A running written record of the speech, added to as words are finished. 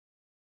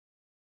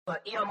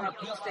But yo, my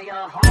beats, they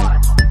are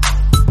hard.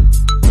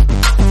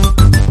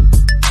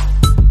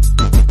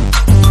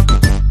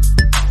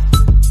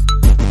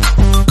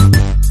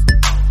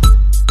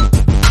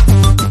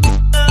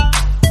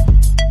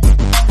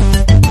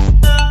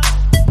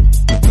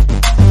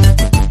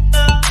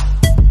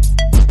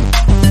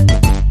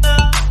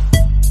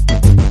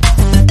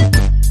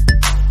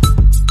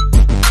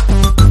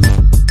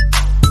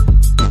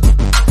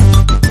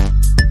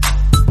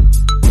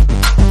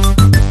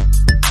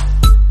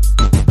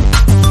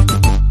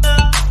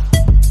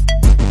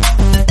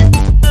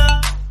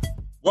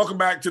 Welcome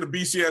back to the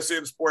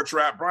BCSN Sports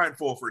Wrap. Brian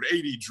Fulford,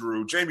 AD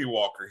Drew, Jamie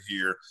Walker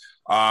here.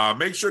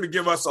 Make sure to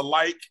give us a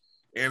like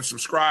and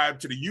subscribe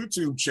to the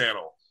YouTube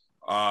channel,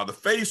 the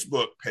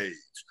Facebook page.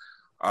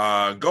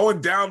 Go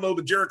and download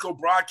the Jericho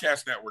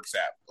Broadcast Networks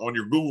app on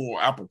your Google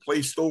or Apple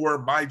Play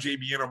Store,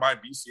 MyJBN or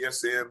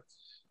MyBCSN,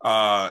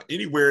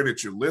 anywhere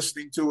that you're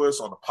listening to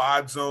us on the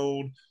Pod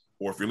Zone,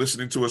 or if you're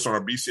listening to us on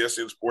our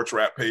BCSN Sports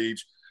Wrap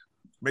page.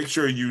 Make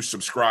sure you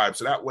subscribe.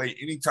 So that way,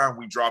 anytime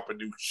we drop a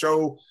new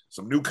show,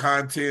 some new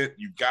content,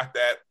 you've got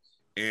that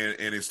and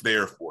it's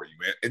there for you.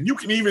 And you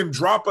can even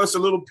drop us a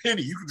little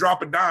penny. You can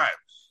drop a dime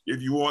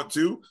if you want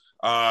to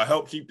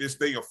help keep this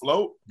thing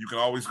afloat. You can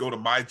always go to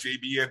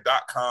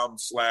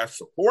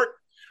myjbn.com/support,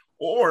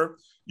 or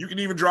you can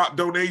even drop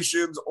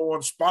donations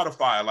on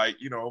Spotify. Like,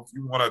 if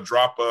you want to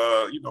drop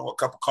a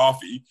cup of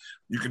coffee,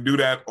 you can do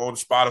that on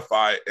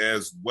Spotify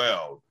as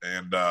well.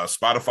 And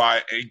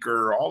Spotify,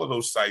 Anchor, all of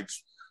those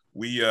sites,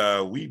 we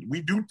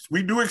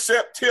do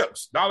accept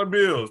tips, dollar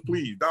bills,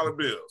 please, dollar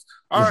bills.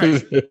 All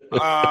right.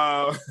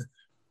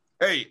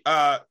 Hey,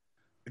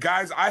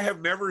 guys, I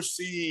have never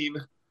seen,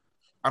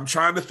 I'm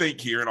trying to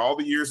think here in all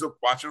the years of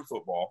watching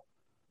football,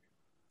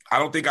 I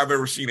don't think I've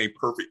ever seen a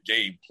perfect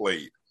game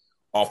played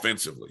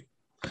offensively.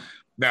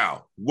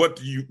 Now, what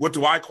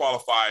do I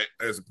qualify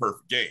as a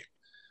perfect game?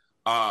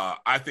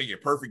 I think a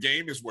perfect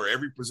game is where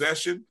every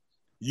possession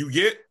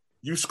you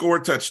score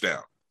a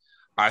touchdown.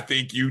 I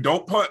think you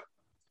don't punt.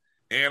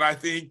 And I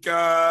think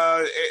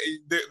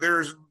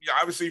there's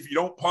obviously, if you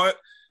don't punt,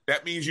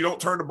 that means you don't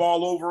turn the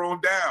ball over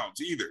on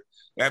downs either.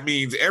 That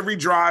means every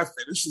drive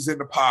finishes in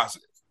the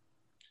positive.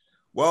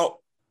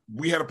 Well,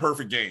 we had a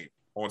perfect game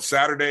on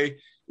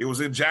Saturday. It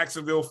was in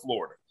Jacksonville,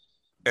 Florida,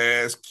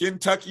 as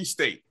Kentucky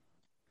State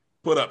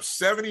put up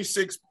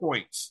 76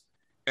 points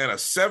and a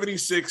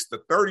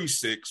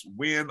 76-36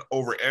 win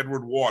over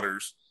Edward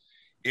Waters,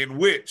 in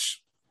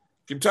which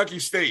Kentucky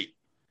State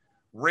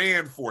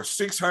ran for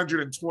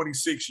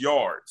 626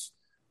 yards,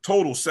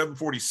 total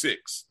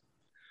 746.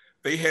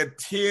 They had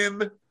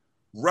 10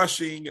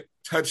 rushing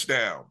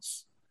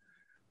touchdowns.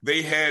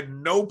 They had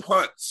no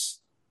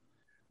punts,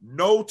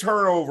 no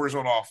turnovers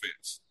on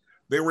offense.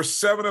 They were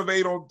 7 of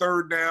 8 on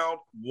third down,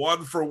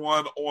 1 for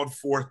 1 on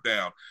fourth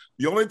down.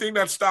 The only thing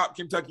that stopped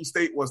Kentucky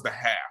State was the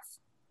half.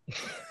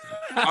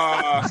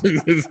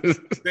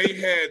 They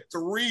had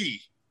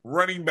 3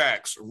 running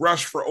backs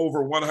rush for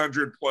over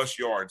 100 plus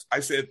yards. I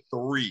said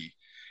 3.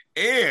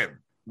 And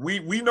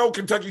we know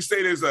Kentucky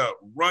State is a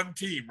run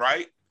team,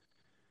 right?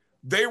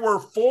 They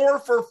were 4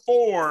 for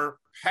 4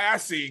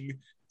 passing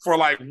for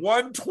like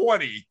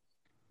 120.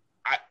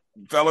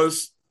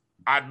 Fellas,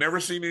 I've never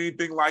seen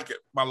anything like it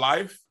in my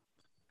life.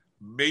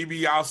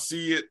 Maybe I'll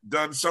see it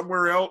done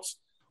somewhere else.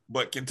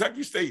 But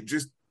Kentucky State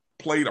just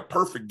played a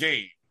perfect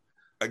game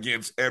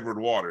against Edward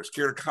Waters.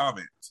 Care to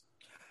comment?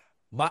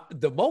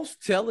 The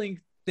most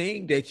telling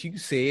thing that you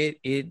said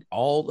in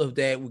all of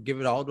that, we'll give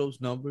it all those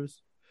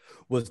numbers,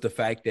 was the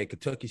fact that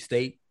Kentucky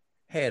State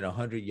had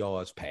 100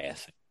 yards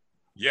passing.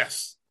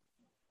 Yes.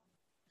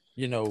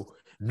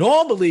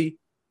 Normally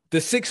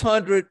the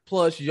 600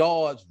 plus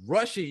yards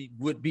rushing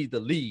would be the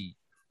lead,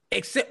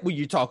 except when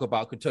you talk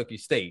about Kentucky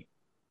State.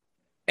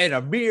 And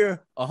a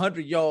mere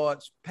 100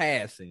 yards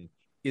passing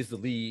is the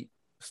lead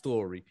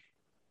story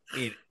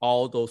in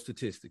all those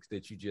statistics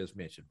that you just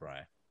mentioned,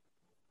 Brian.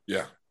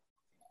 Yeah.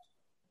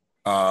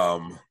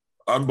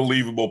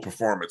 Unbelievable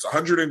performance.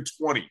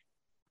 120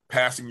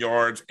 passing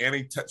yards and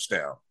a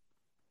touchdown.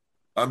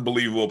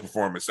 Unbelievable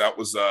performance. That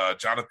was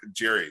Jonathan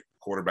Jerry,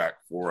 quarterback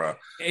for.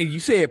 And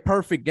you said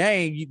perfect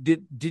game.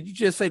 Did you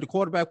just say the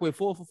quarterback went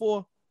 4 for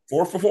 4?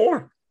 4 for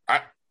 4.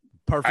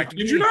 Perfect. I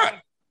kid you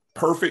not.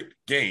 Perfect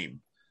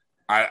game.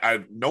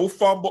 I no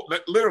fumble.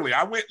 Literally,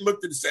 I went and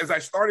looked at this as I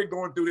started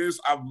going through this.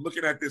 I'm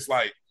looking at this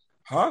like,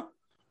 huh?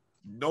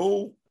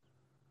 No.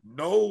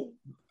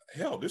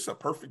 Hell, this is a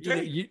perfect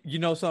game. You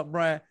know something,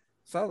 Brian?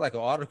 Sounds like an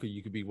article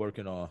you could be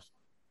working on.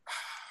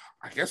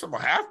 I guess I'm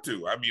gonna have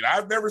to. I mean,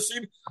 I've never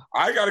seen.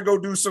 I got to go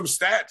do some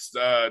stats,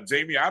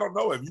 Jamie. I don't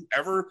know. Have you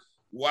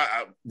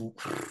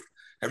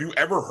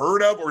ever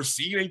heard of or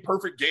seen a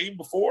perfect game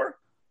before?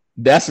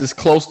 That's as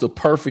close to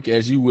perfect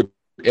as you would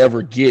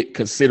ever get,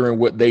 considering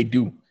what they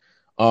do.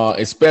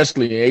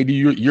 Especially, AD,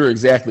 you're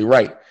exactly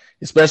right.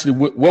 Especially,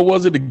 what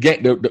was it?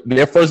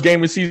 Their first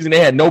game of the season,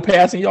 they had no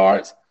passing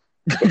yards.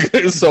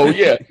 So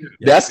yeah,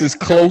 that's as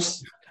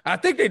close. I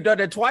think they've done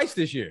that twice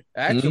this year.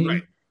 Actually, Mm-hmm.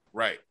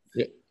 Right.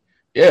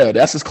 Yeah,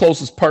 that's as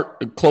close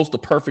to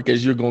perfect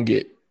as you're gonna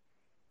get.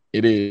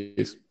 It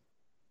is.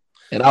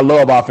 And I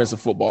love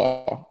offensive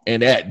football,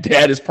 and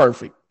that is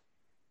perfect.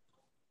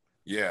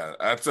 Yeah,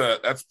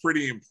 that's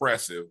pretty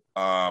impressive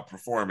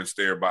performance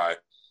there by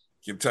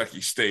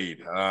Kentucky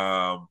State.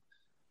 A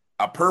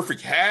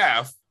perfect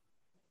half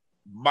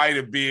might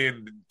have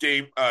been the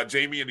game,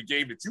 Jamie, in the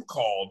game that you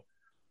called.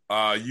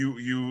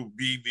 You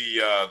being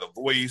the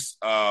voice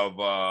of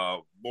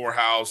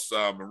Morehouse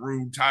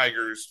Maroon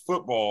Tigers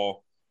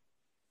football,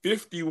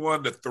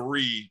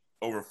 51-3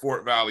 over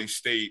Fort Valley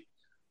State.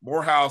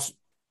 Morehouse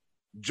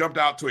jumped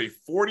out to a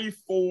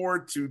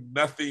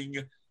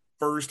 44-0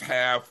 first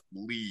half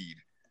lead.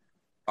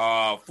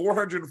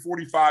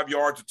 445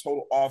 yards of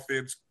total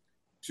offense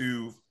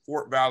to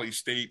Fort Valley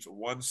State's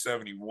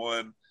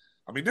 171.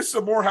 I mean, this is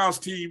a Morehouse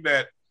team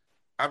that,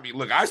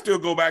 look, I still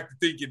go back to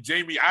thinking,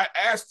 Jamie, I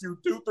asked you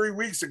 2-3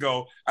 weeks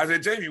ago, I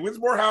said, Jamie, when's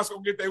Morehouse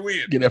going to get their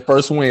win? Get that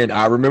first win.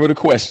 I remember the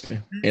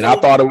question. And I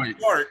thought it was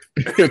Clark.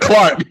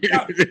 Clark.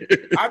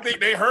 I think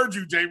they heard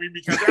you, Jamie,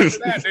 because after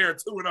that, they're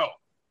 2-0.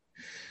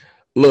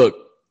 Look,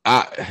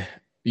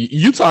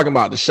 you talking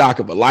about the shock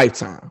of a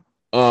lifetime.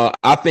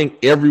 I think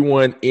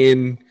everyone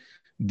in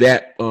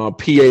that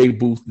PA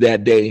booth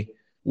that day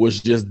was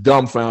just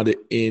dumbfounded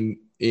in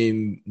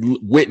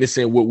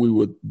witnessing what we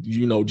were,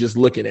 just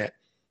looking at.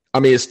 I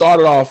mean, it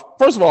started off,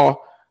 first of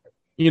all,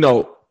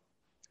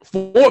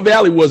 Fort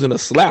Valley wasn't a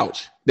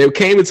slouch. They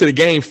came into the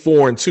game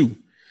 4-2.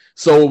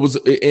 So it was,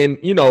 and,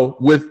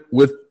 with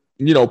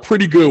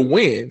pretty good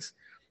wins,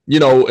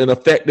 an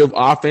effective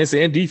offense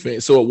and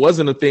defense. So it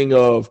wasn't a thing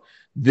of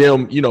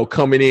them,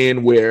 coming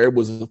in where it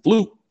was a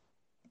fluke.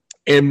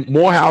 And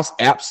Morehouse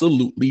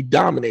absolutely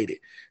dominated.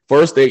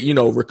 First, they,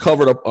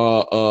 recovered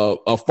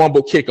a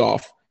fumble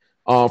kickoff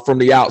from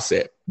the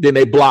outset. Then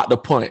they blocked the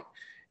punt.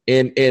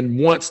 And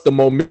once the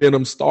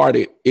momentum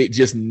started, it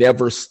just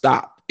never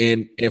stopped.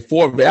 And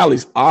Fort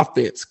Valley's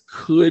offense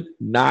could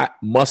not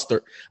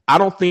muster. I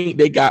don't think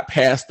they got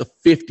past the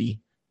 50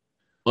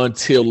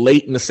 until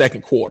late in the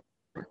second quarter.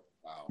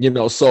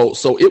 Wow.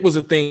 So it was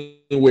a thing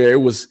where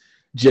it was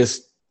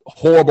just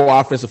horrible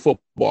offensive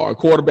football. A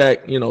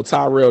quarterback,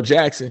 Tyrell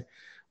Jackson,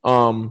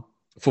 for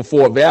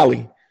Fort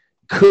Valley,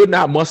 could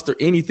not muster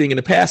anything in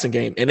the passing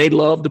game, and they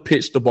loved to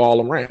pitch the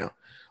ball around.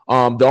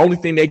 The only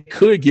thing they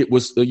could get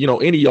was,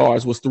 any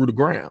yards was through the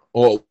ground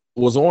or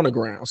was on the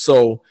ground.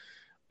 So,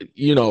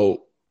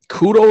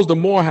 kudos to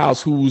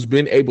Morehouse, who's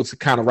been able to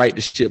kind of right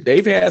the ship.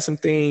 They've had some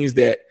things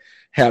that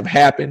have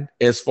happened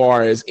as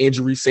far as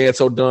injuries.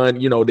 Santo Dunn,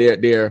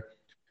 their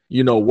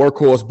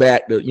workhorse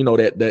back,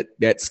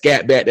 that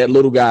scat back, that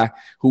little guy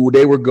who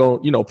they were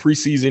going,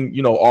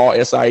 preseason, all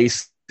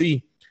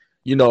SIAC,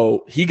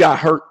 he got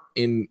hurt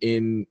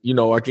in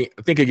I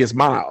think against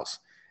Miles.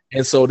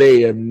 And so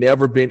they have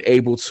never been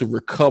able to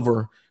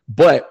recover,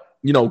 but,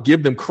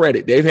 give them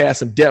credit. They've had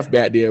some depth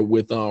back there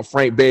with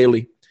Frank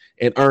Bailey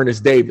and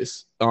Ernest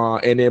Davis.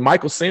 And then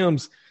Michael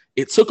Sims,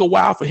 it took a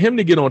while for him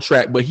to get on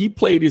track, but he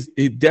played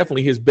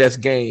definitely his best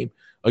game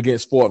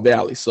against Fort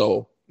Valley.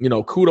 So,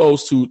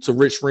 kudos to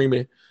Rich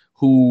Freeman,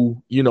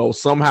 who,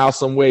 somehow,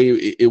 some way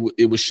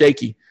it was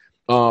shaky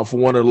for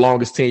one of the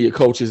longest tenured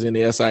coaches in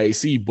the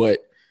SIAC. But,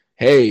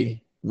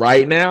 hey,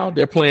 right now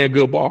they're playing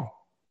good ball.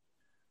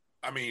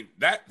 I mean,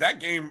 that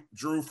game,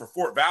 Drew, for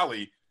Fort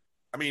Valley,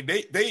 I mean,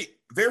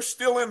 they're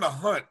still in the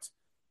hunt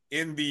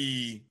in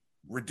the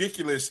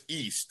ridiculous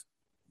East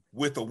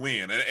with a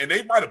win. And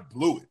they might have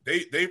blew it.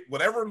 They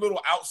whatever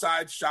little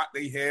outside shot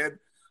they had,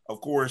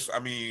 of course, I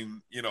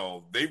mean,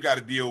 they've got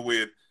to deal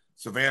with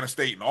Savannah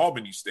State and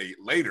Albany State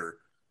later.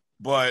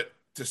 But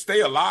to stay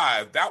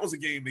alive, that was a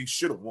game they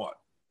should have won.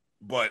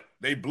 But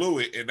they blew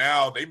it, and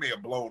now they may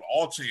have blown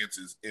all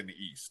chances in the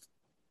East.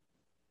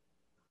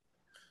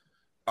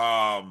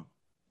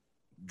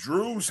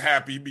 Drew's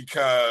happy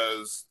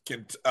because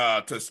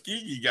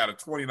Tuskegee got a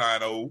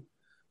 29-0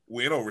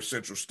 win over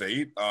Central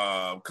State.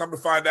 Come to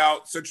find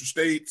out, Central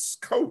State's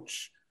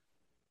coach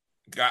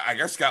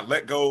got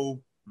let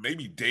go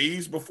maybe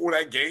days before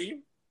that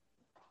game.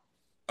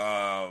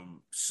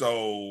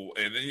 So,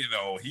 and then,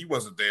 he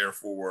wasn't there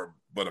for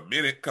but a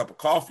minute, cup of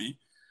coffee.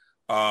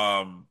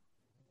 And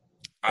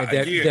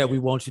that we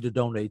want you to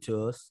donate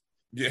to us.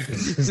 Yeah.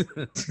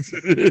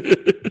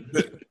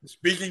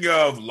 Speaking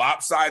of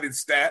lopsided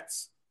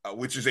stats,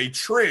 which is a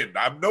trend,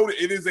 I've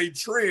noted it is a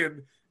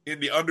trend in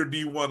the under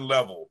D1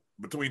 level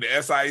between the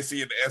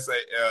SIAC and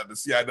the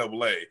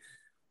CIAA.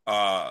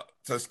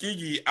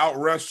 Tuskegee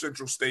outrushed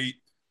Central State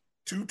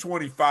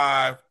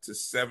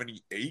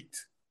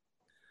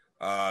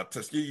 225-78.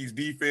 Tuskegee's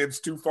defense,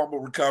 2 fumble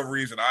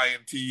recoveries, an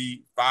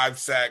INT, 5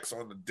 sacks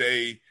on the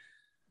day.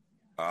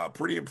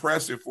 Pretty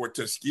impressive for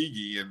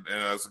Tuskegee, and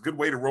it's a good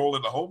way to roll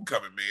in the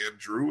homecoming, man,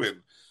 Drew.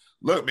 And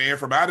look, man,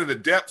 from out of the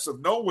depths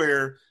of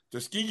nowhere,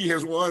 Tuskegee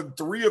has won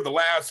 3 of the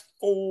last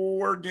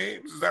 4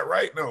 games. Is that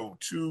right? No,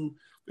 2.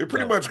 They're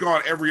pretty much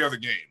gone every other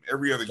game.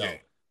 Game.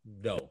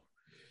 No.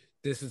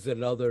 This is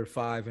another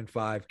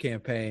 5-5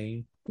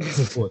 campaign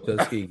for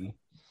Tuskegee.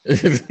 All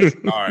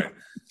right.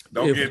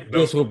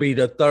 This will be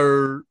the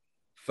third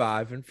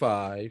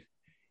 5-5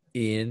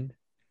 in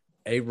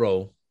a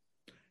row.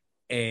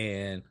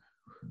 And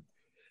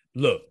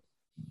look,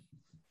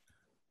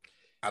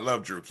 I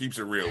love Drew. Keeps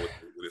it real with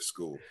his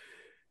school.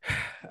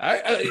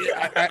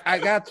 I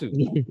got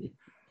to.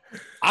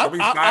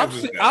 I'm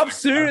I'm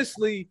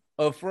seriously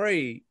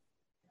afraid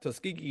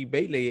Tuskegee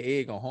Bay lay an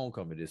egg on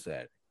homecoming this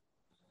Saturday.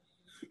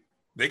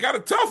 They got a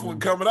tough one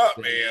coming up,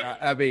 man.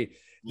 I mean,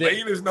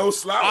 Lane is no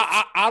slouch.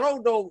 I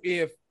don't know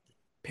if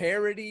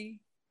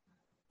parity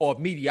or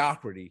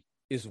mediocrity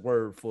is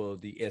word for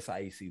the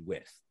SIAC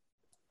West.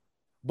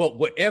 But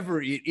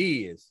whatever it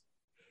is,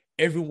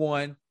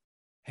 everyone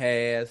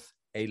has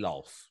a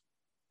loss.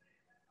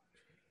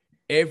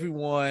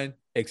 Everyone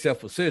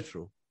except for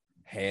Central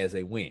has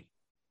a win.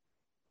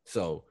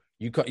 So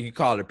you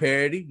call it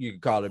parity, you can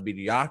call it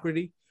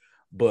mediocrity,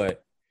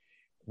 but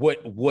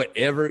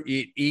whatever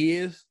it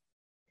is,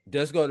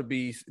 there's going to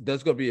be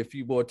a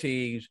few more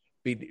teams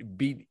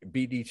beat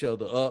each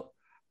other up.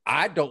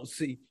 I don't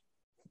see.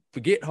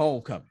 Forget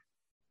homecoming.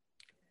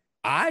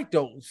 I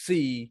don't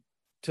see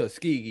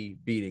Tuskegee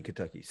beating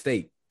Kentucky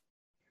State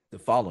the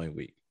following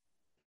week.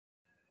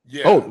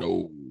 Yeah. Oh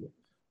no.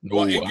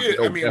 Well,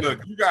 I mean,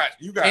 look, you got.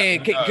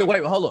 And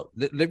wait, hold up.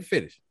 Let me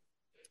finish.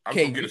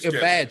 Can you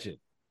imagine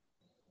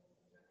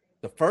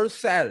the first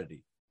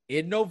Saturday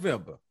in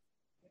November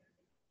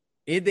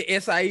in the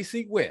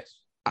SIAC West,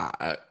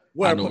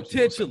 where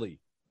potentially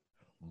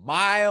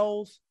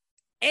Miles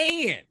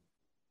and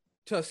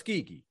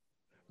Tuskegee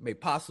may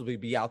possibly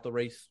be out the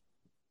race?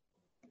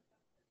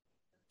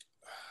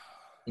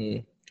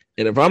 And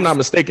if I'm not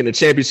mistaken, the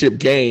championship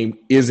game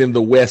is in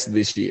the West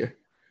this year.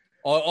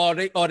 Are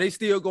they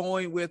still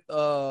going with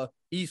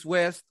East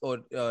West, or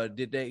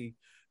did they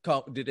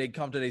come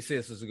to their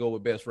senses to go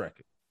with best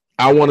record?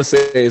 I want to say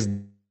it's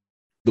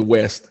the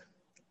West.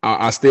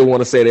 I still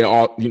want to say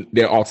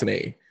they're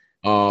alternating.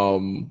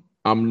 I'm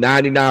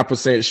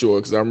 99% sure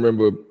because I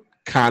remember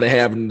kind of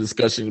having a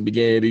discussion at the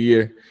beginning of the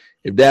year.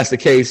 If that's the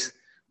case,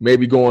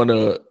 maybe going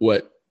to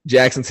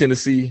Jackson,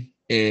 Tennessee,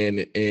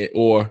 and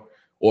or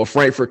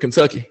Frankfort,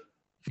 Kentucky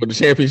for the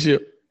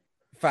championship.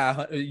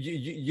 500.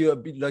 You'll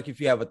be lucky if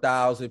you have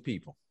 1,000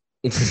 people.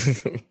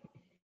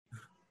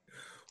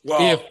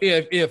 Well,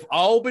 if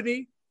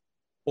Albany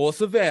or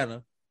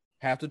Savannah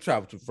have to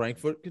travel to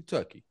Frankfort,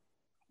 Kentucky,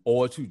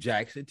 or to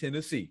Jackson,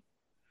 Tennessee,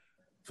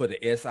 for the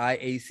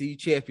SIAC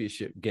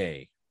championship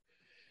game,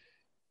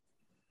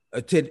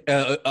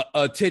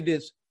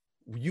 attendance,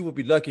 you would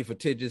be lucky if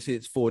attendance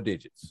hits 4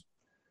 digits.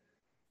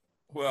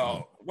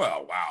 Well,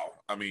 wow.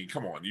 I mean,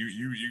 come on.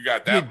 You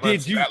got that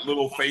that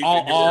little faith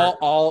in your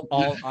all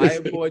I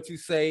am going to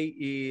say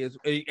is,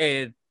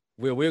 and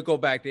we'll go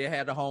back there,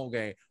 had the home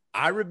game.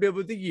 I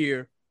remember the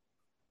year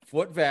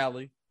Fort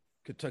Valley,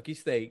 Kentucky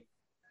State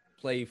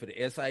played for the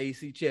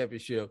SIAC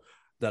championship.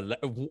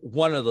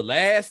 One of the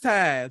last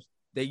times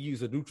they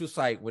used a neutral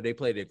site when they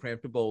played at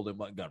Crampton Bowl in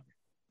Montgomery.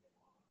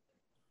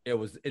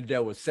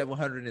 There was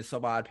 700 and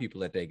some odd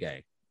people at that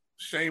game.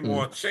 Shame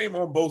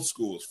on both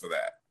schools for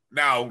that.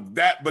 Now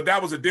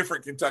that was a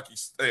different Kentucky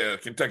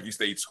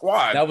State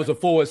squad. That was a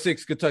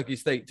 4-6 Kentucky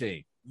State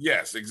team.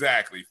 Yes,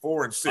 exactly.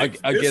 4-6.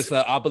 I guess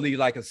I believe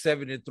like a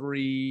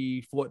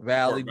 7-3 Fort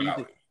Valley.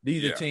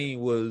 Neither team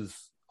was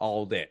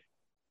all that.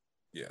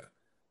 Yeah,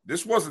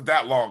 this wasn't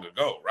that long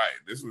ago, right?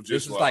 This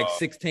was like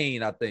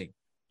 16, I think.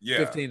 Yeah,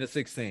 15 to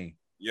 16.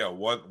 Yeah,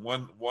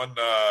 one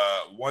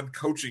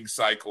coaching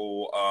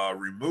cycle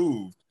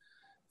removed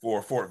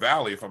for Fort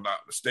Valley, if I'm not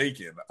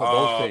mistaken. For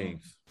both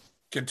teams.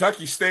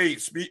 Kentucky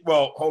State,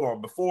 hold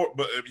on.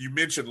 But you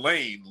mentioned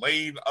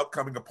Lane,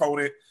 upcoming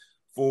opponent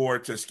for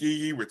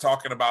Tuskegee. We're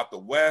talking about the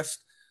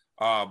West.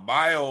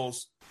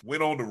 Miles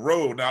went on the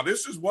road. Now,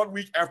 this is 1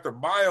 week after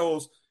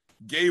Miles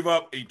gave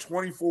up a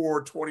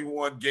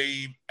 24-21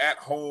 game at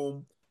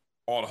home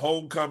on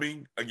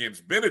homecoming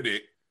against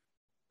Benedict.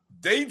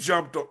 They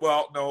jumped up.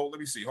 Well, no, let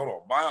me see.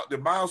 Hold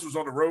on. Miles was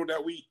on the road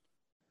that week?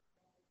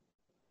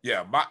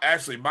 Yeah,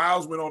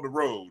 Miles went on the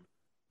road,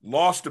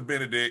 lost to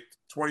Benedict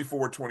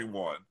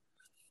 24-21.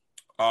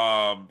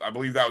 I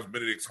believe that was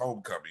Benedict's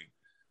homecoming.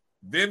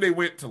 Then they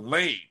went to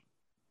Lane.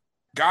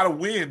 Got a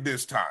win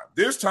this time.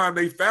 This time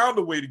they found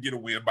a way to get a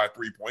win by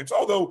 3 points,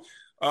 although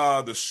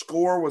the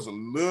score was a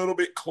little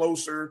bit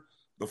closer.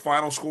 The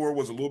final score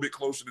was a little bit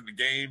closer than the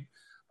game.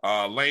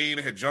 Lane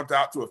had jumped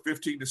out to a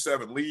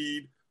 15-7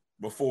 lead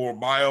before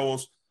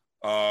Miles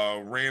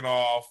ran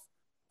off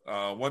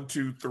 4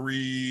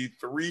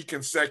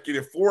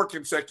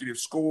 consecutive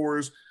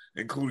scores,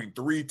 including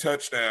 3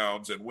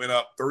 touchdowns, and went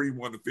up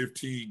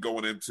 31-15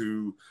 going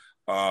into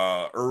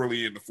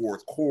early in the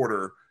fourth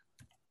quarter.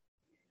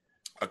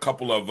 A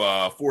couple of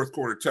fourth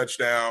quarter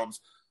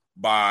touchdowns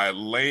by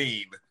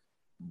Lane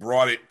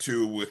brought it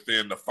to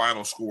within the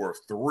final score of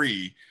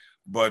 3.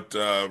 But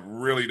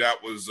really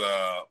that was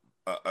a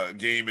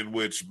game in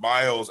which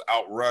Miles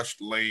outrushed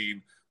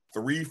Lane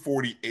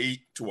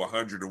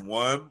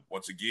 348-101.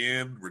 Once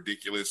again,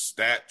 ridiculous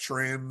stat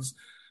trends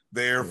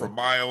there for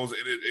Miles.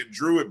 And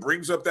Drew, it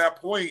brings up that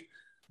point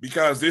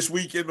because this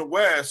week in the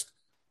West,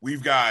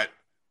 we've got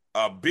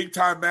a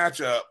big-time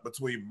matchup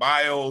between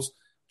Miles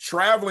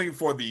traveling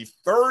for the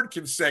 3rd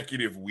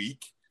consecutive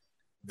week.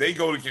 They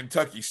go to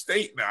Kentucky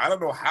State now. I don't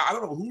know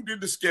who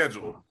did the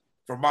schedule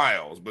for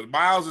Miles, but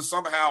Miles is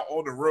somehow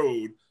on the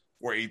road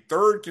for a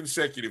third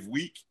consecutive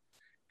week.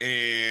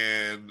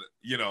 And,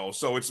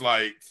 so it's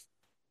like,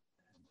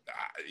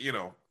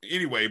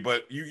 anyway,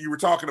 but you were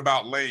talking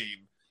about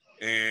Lane,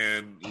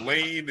 and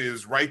Lane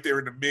is right there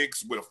in the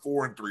mix with a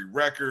 4-3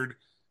 record.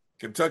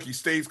 Kentucky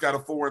State's got a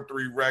 4-3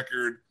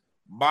 record.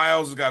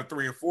 Miles has got a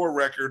 3-4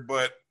 record,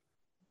 but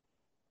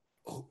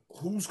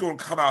who's going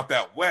to come out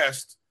that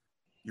West?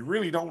 You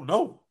really don't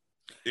know.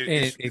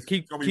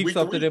 Keep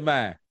something in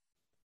mind.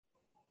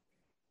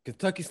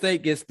 Kentucky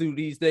State gets through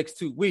these next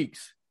 2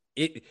 weeks.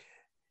 They've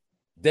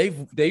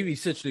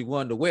essentially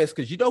won the West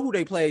because you know who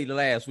they played the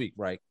last week,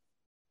 right?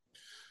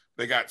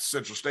 They got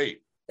Central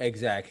State.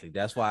 Exactly.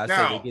 That's why I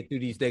say they get through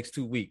these next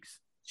 2 weeks.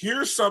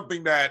 Here's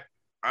something that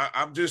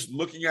I'm just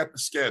looking at the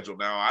schedule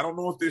now. I don't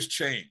know if this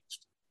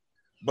changed,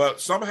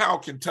 but somehow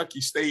Kentucky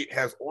State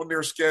has on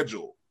their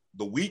schedule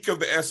the week of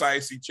the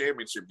SIAC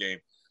championship game.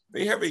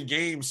 They have a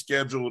game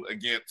scheduled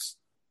against.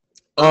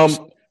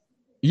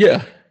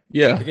 Yeah.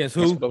 Against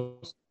who?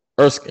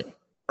 Erskine.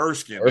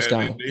 They've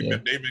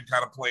been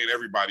kind of playing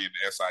everybody in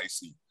the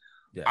SIAC.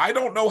 Yeah. I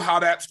don't know how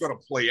that's going to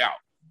play out.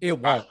 It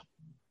won't.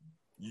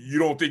 You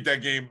don't think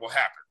that game will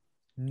happen?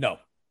 No.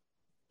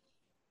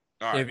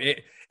 All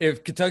right.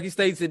 If Kentucky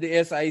State's in the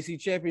SIAC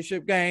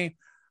championship game,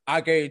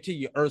 I guarantee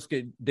you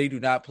Erskine, they do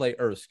not play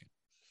Erskine.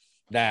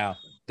 Now,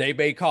 they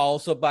may call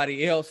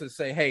somebody else and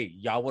say, hey,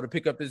 y'all want to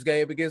pick up this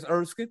game against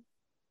Erskine?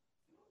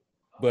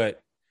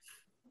 But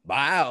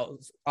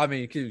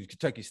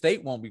Kentucky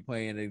State won't be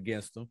playing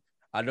against them.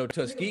 I know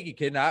Tuskegee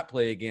cannot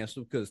play against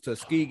them because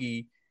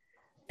Tuskegee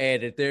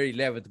added their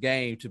 11th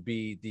game to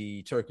be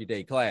the Turkey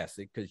Day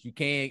Classic because you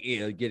can't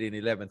get an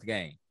 11th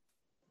game.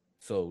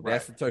 So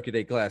that's the Turkey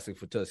Day Classic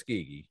for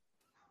Tuskegee.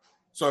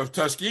 So if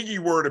Tuskegee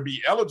were to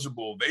be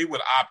eligible, they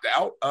would opt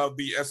out of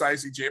the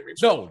SIAC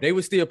championship? No, they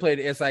would still play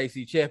the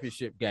SIAC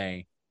championship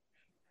game.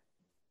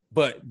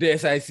 But the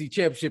SIAC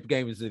championship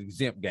game is an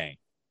exempt game.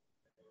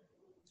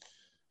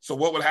 So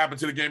what would happen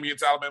to the game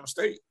against Alabama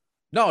State?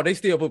 No, they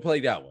still would play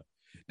that one.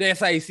 The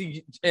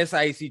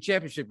SIAC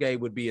championship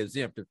game would be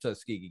exempt if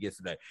Tuskegee gets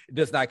it. It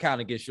does not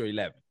count against your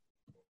 11.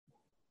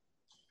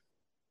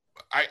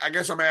 I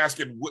guess I'm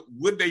asking,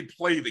 would they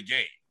play the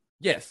game?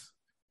 Yes.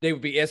 They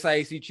would be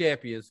SIAC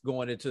champions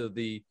going into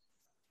the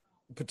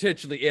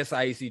potentially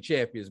SIAC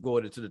champions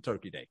going into the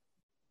Turkey Day.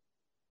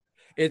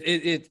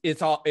 They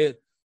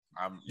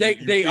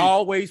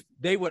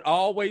would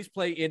always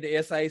play in the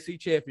SIAC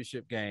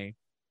championship game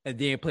and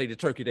then play the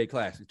Turkey Day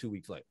Classic 2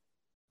 weeks later.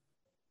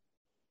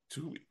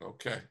 2 weeks,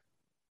 okay.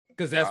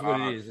 Because that's what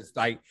it is. It's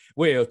like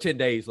 10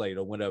 days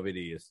later, whenever it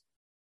is.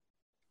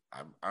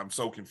 I'm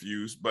so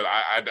confused, but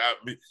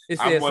it's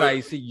the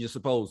SIAC you're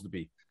supposed to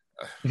be.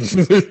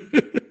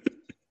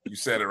 You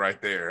said it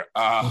right there.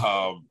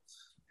 Wow.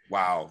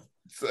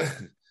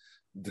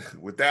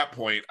 With that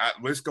point,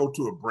 let's go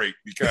to a break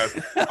because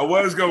I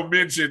was going to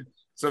mention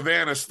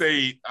Savannah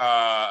State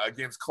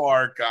against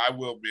Clark. I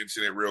will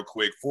mention it real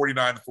quick.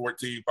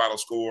 49-14 final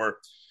score.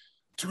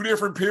 2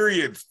 different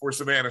periods for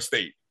Savannah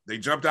State. They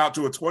jumped out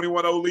to a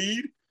 21-0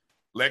 lead,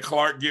 let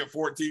Clark get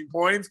 14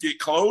 points, get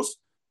close,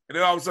 and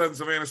then all of a sudden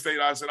Savannah State,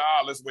 I said,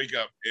 let's wake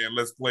up and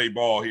let's play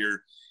ball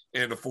here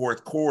in the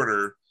fourth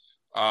quarter.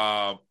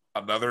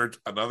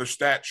 Another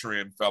stat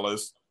trend,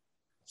 fellas.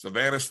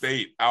 Savannah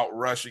State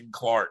out-rushing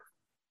Clark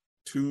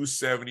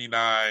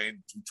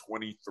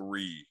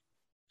 279-23.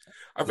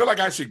 I feel like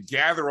I should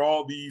gather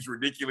all these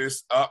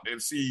ridiculous up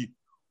and see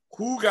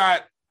who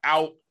got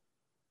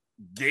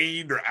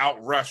out-gained or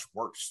out-rushed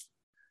worse.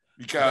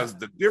 Because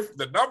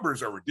the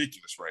numbers are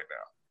ridiculous right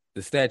now.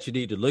 The stat you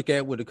need to look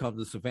at when it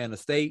comes to Savannah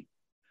State,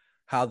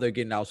 how they're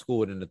getting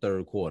outscored in the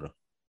third quarter.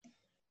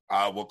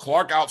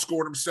 Clark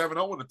outscored them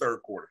 7-0 in the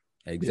third quarter.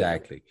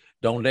 Exactly. Yeah.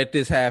 Don't let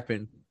this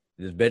happen.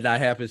 This better not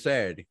happen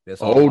Saturday.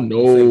 That's all.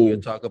 We'll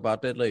talk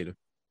about that later.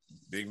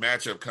 Big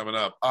matchup coming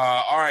up.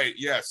 All right,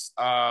 yes.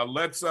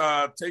 Let's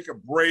take a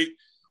break.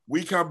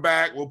 We come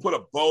back. We'll put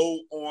a bow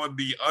on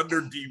the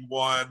under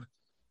D1,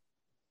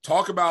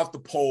 talk about the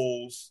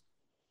polls,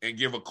 and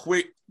give a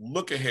quick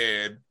look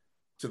ahead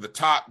to the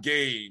top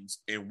games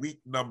in week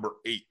number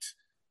 8.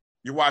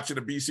 You're watching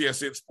the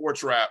BCSN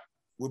Sports Wrap.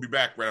 We'll be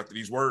back right after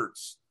these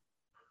words.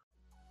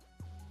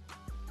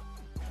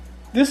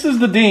 This is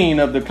the Dean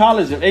of the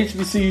College of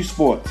HBCU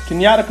Sports,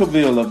 Kenyatta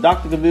Cavill of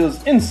Dr.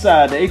 Cavill's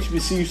Inside the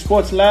HBCU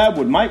Sports Lab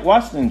with Mike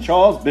Washington and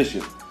Charles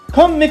Bishop.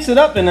 Come mix it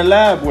up in the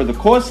lab where the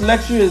course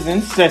lecture is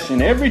in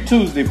session every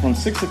Tuesday from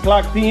 6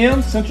 o'clock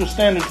p.m. Central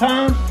Standard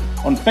Time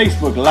on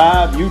Facebook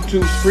Live,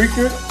 YouTube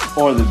Spreaker,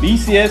 or the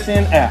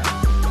BCSN app,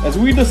 as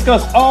we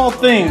discuss all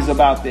things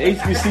about the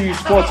HBCU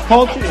sports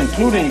culture,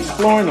 including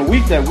exploring the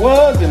week that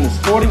was in the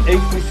sporting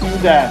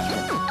HBCU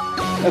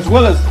diaspora, as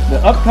well as the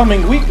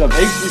upcoming week of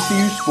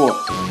HBCU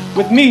sports.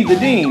 With me, the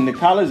Dean, the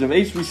College of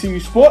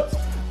HBCU Sports,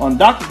 on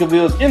Dr.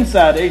 Cavill's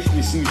Inside the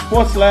HBCU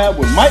Sports Lab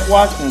with Mike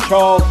Washington and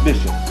Charles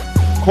Bishop.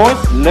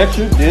 Course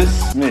lecture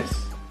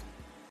dismissed.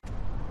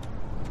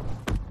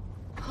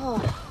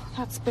 Oh,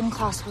 that spin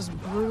class was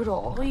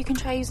brutal. Well, you can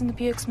try using the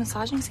Buick's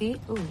massaging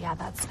seat. Oh, yeah,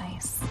 that's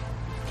nice.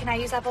 Can I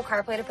use Apple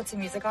CarPlay to put some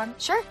music on?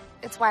 Sure,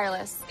 it's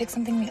wireless. Pick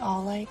something we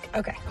all like.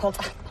 Okay, hold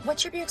on.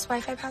 What's your Buick's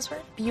Wi-Fi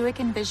password?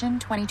 Buick Envision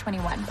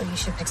 2021. Oh, you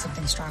should pick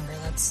something stronger.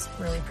 That's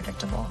really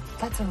predictable.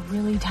 That's a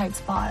really tight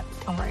spot.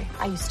 Don't worry.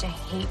 I used to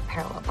hate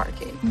parallel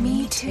parking.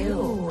 Me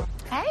too.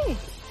 Hey.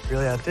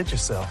 Really outdid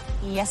yourself.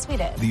 Yes, we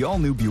did. The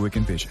all-new Buick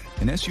Envision,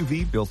 an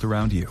SUV built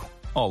around you.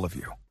 All of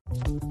you.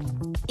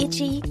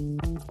 Itchy,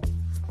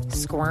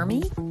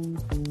 squirmy,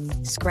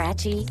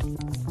 scratchy,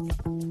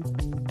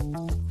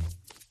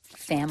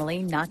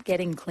 family not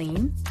getting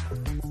clean?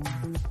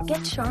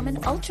 Get Charmin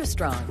Ultra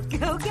Strong.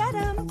 Go get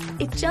 'em.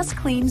 It just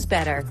cleans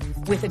better.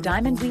 With a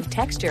diamond weave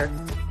texture,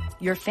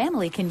 your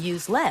family can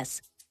use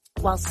less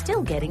while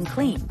still getting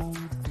clean.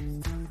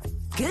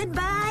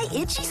 Goodbye,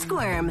 itchy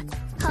squirm.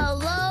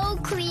 Hello,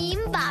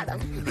 clean bottom.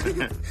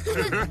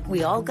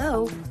 We all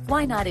go.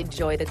 Why not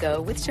enjoy the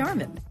go with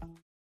Charmin?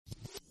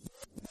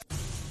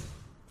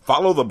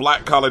 Follow the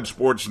Black College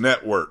Sports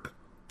Network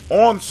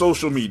on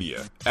social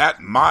media at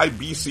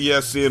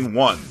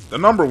MyBCSN1, the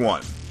number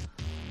 1,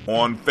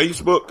 on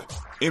Facebook,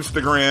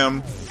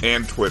 Instagram,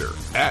 and Twitter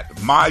at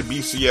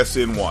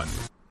MyBCSN1.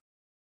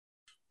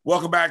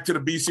 Welcome back to the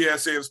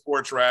BCSN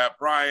Sports Wrap.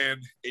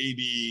 Brian,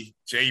 AD,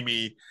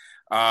 Jamie,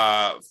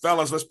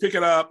 fellas, let's pick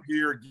it up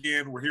here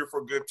again. We're here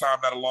for a good time,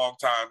 not a long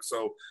time.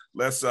 So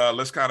let's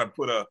kind of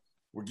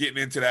we're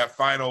getting into that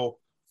final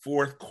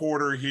fourth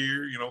quarter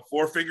here.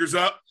 4 fingers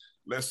up.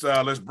 Let's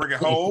bring it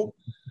home.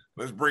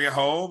 Let's bring it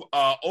home.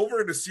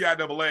 Over in the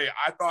CIAA,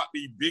 I thought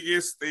the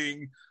biggest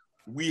thing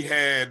we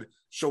had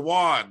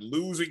Shawan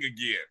losing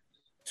again,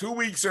 2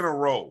 weeks in a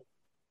row.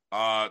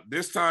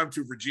 This time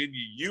to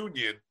Virginia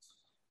Union,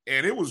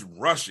 and it was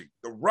rushing.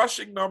 The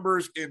rushing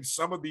numbers in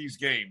some of these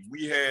games.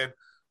 We had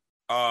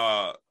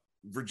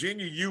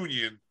Virginia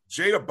Union,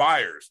 Jada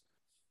Byers,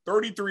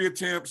 33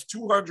 attempts,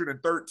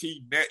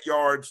 213 net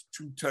yards,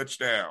 2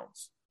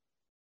 touchdowns.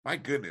 My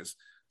goodness.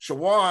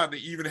 Shawan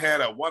even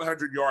had a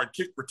 100-yard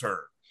kick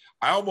return.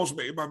 I almost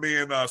made my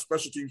man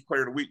special teams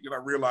player of the week, and I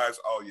realized,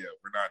 oh, yeah,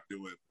 we're not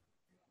doing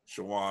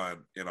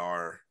Shawan in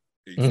our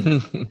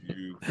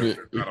HBCU.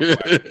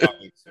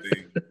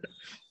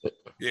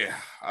 Yeah.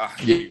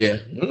 Yeah,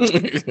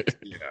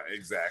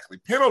 exactly.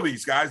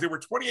 Penalties, guys. There were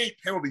 28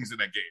 penalties in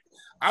that game.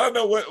 I don't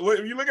know what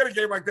if you look at a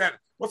game like that,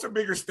 what's a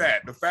bigger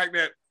stat? The fact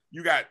that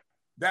you got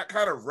that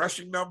kind of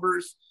rushing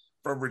numbers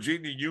from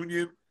Virginia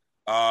Union,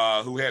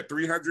 who had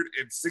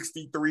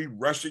 363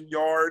 rushing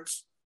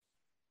yards,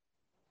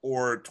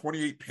 or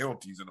 28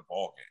 penalties in the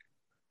ball game.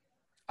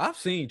 I've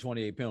seen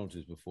 28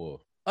 penalties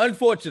before.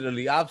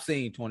 Unfortunately, I've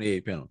seen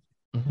 28 penalties.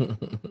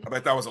 I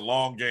bet that was a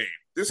long game.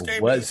 This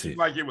game seemed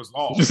like it was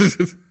long.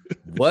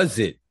 Was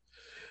it?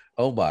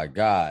 Oh my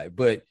God.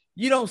 But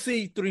you don't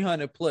see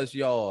 300 plus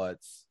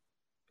yards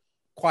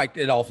quite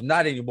that often.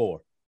 Not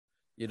anymore.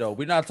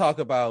 We're not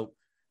talking about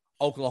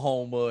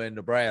Oklahoma and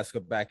Nebraska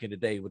back in the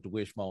day with the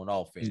wishbone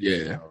offense.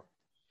 Yeah.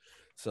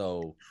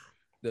 So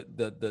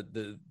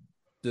the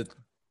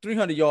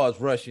 300 yards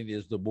rushing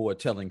is the more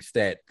telling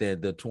stat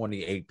than the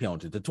 28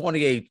 penalties. The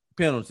 28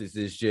 penalties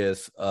is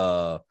just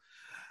lack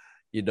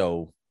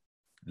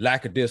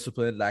of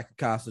discipline, lack of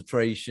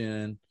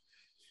concentration.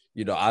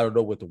 I don't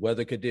know what the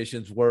weather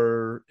conditions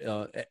were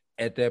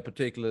at that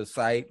particular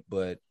site,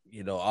 but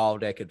all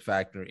that could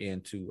factor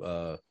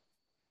into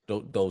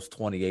those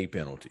 28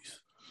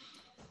 penalties.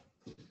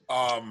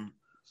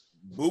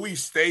 Bowie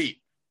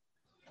State,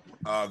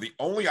 the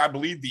only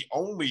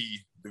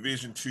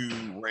Division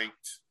II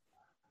ranked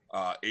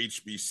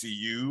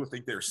HBCU. I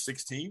think they're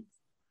 16th,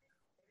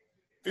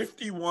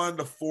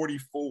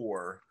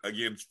 51-44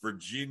 against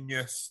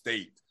Virginia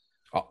State.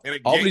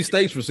 Albany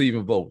State's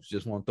receiving votes.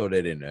 Just want to throw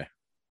that in there.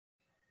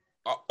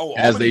 As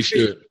Albany they State,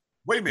 should.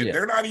 Wait a minute, Yeah.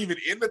 They're not even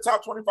in the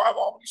top 25.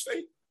 Albany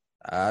State.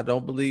 I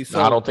don't believe so.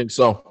 No, I don't think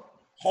so.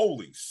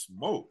 Holy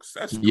smokes,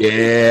 that's crazy.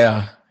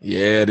 Yeah.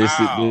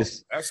 Wow,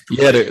 This. that's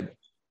Yeah, crazy.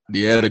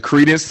 the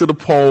credence to the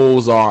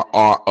polls are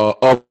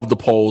of the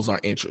polls are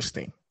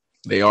interesting.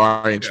 They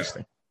are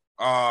interesting.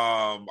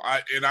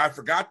 I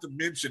forgot to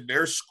mention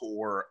their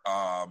score.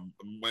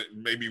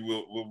 Maybe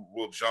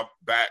we'll jump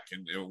back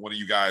and one of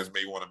you guys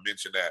may want to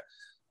mention that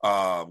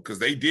because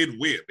they did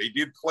win. They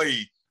did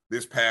play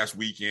this past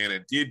weekend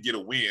and did get a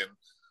win.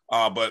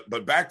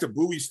 But back to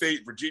Bowie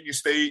State, Virginia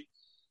State.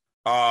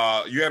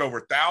 You had over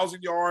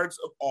 1,000 yards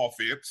of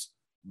offense,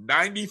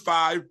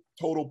 95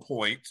 total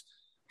points.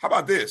 How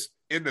about this?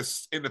 In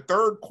the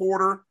third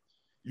quarter,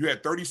 you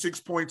had 36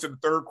 points in the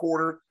third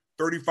quarter,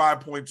 35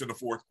 points in the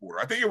fourth quarter.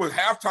 I think it was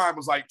halftime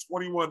was like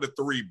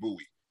 21-3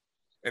 Bowie.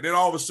 And then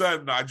all of a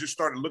sudden, I just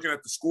started looking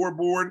at the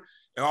scoreboard,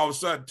 and all of a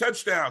sudden,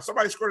 touchdown.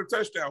 Somebody scored a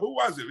touchdown. Who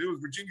was it? It was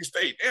Virginia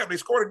State. Damn, they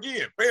scored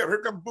again. Bam,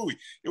 here comes Bowie.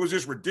 It was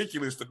just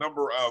ridiculous, the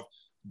number of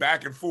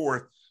back and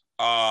forth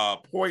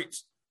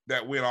points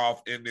that went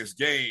off in this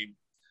game.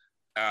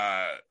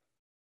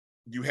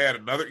 You had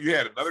another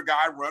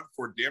guy run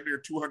for damn near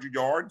 200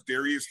 yards.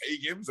 Darius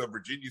Hagans of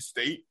Virginia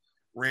State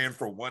ran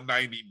for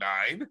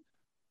 199.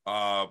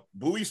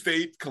 Bowie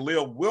State,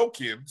 Khalil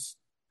Wilkins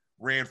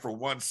ran for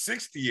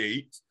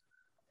 168.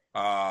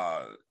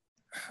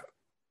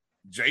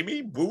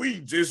 Jamie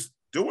Bowie just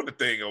doing the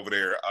thing over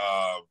there,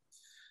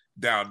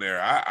 down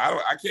there.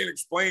 I can't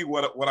explain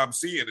what I'm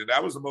seeing, and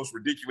that was the most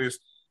ridiculous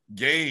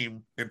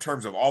game in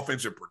terms of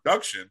offensive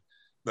production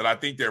that I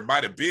think there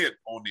might have been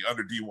on the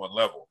under D1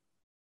 level.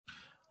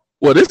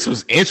 Well, this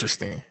was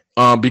interesting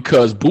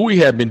because Bowie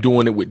had been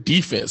doing it with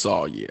defense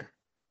all year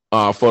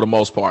for the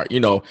most part. You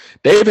know,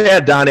 they've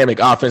had dynamic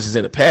offenses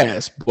in the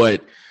past,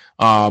 but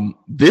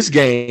this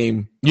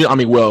game,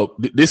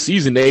 this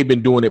season they've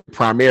been doing it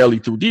primarily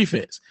through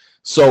defense.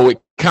 So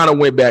it kind of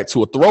went back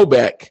to a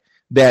throwback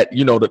that,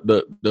 you know,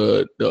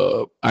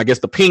 the I guess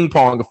the ping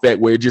pong effect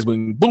where it just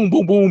went boom,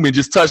 boom, boom, and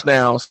just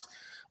touchdowns,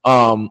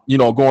 going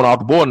off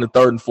the board in the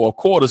third and fourth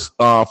quarters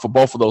for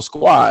both of those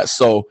squads.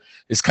 So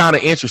it's kind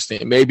of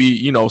interesting. Maybe,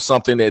 you know,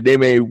 something that they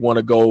may want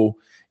to go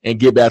and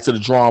get back to the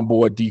drawing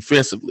board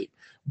defensively.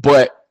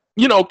 But,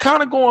 you know,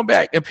 kind of going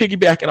back and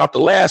piggybacking off the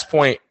last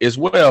point as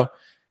well,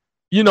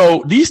 you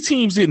know, these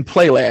teams didn't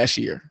play last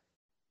year.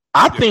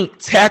 I think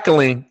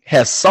tackling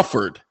has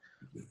suffered,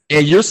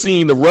 and you're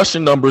seeing the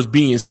rushing numbers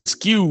being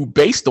skewed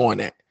based on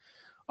that.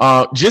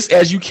 Just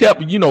as you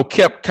kept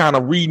kind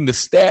of reading the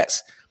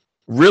stats,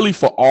 really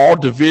for all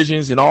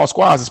divisions and all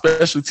squads,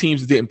 especially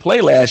teams that didn't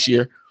play last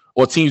year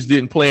or teams that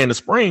didn't play in the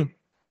spring,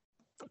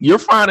 you're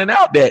finding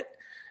out that,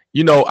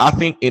 you know, I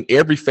think in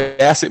every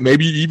facet,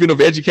 maybe even of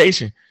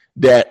education,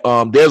 that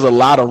there's a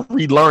lot of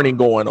relearning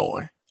going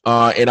on.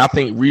 And I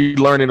think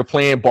relearning to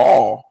playing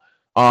ball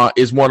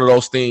is one of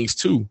those things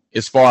too,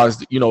 as far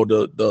as, you know,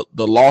 the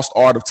lost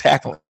art of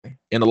tackling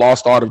and the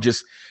lost art of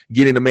just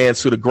getting the man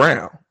to the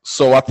ground.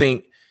 So I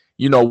think,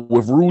 you know,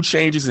 with rule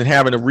changes and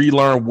having to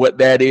relearn what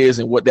that is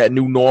and what that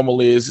new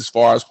normal is as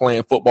far as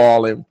playing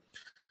football and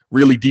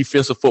really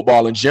defensive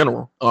football in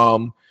general,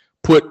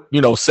 put,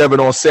 you know,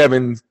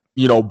 7-on-7,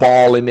 you know,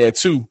 ball in there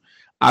too.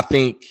 I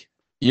think,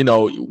 you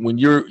know, when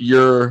you're,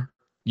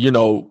 you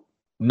know,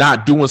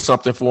 not doing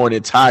something for an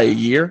entire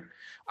year,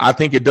 I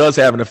think it does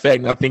have an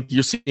effect. And I think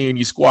you're seeing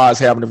these squads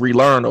having to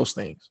relearn those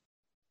things.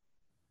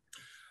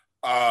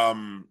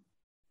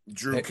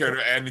 Drew, care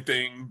to add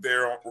anything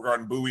there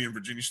regarding Bowie and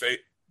Virginia State?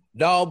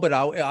 No, but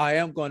I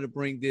am going to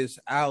bring this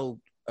out.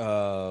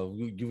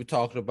 You were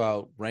talking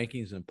about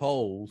rankings and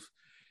polls.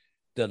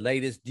 The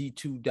latest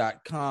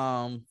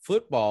D2.com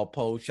football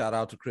poll, shout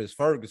out to Chris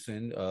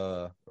Ferguson,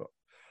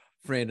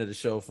 friend of the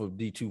show from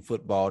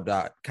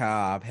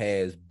D2football.com,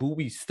 has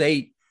Bowie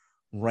State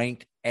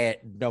ranked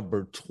at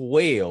number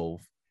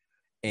 12,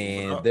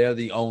 and they're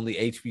the only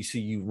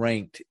HBCU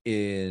ranked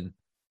in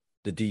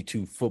the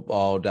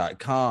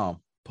D2football.com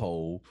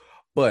poll.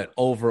 But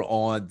over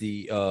on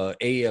the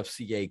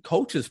AFCA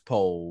coaches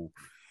poll,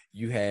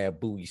 you have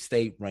Bowie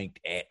State ranked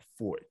at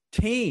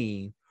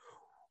 14,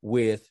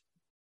 with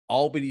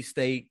Albany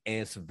State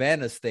and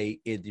Savannah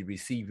State in the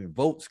receiving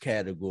votes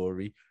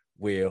category,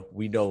 where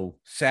we know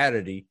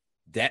Saturday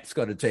that's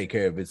going to take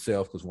care of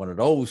itself because one of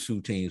those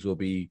two teams will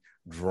be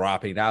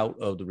dropping out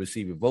of the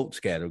receiving votes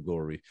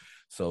category.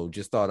 So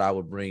just thought I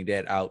would bring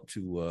that out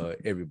to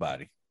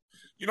everybody.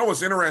 You know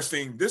what's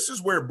interesting? This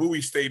is where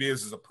Bowie State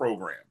is as a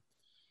program.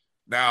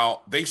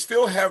 Now, they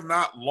still have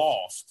not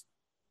lost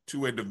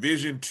to a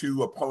Division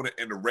II opponent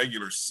in the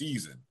regular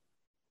season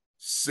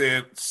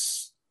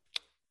since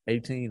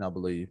 18, I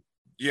believe.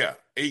 Yeah,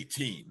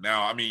 18.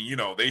 Now, I mean, you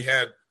know, they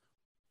had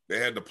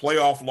the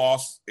playoff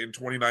loss in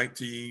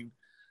 2019.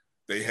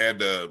 They had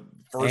the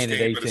first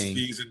game of the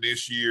season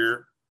this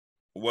year.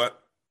 What?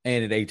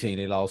 And in 18,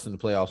 they lost in the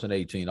playoffs in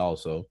 18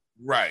 also.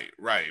 Right.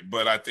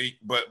 But I think,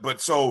 but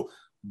so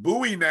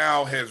Bowie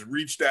now has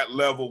reached that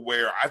level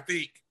where I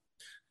think,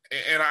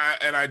 and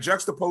I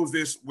juxtapose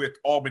this with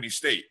Albany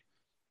State.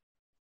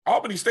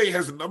 Albany State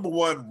has the number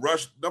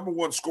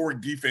one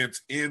scoring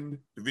defense in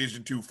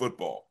Division II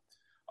football,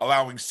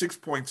 allowing 6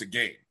 points a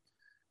game.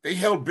 They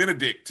held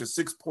Benedict to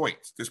 6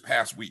 points this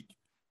past week.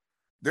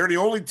 They're the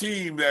only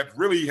team that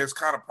really has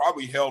kind of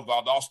probably held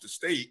Valdosta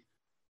State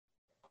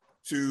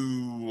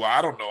to,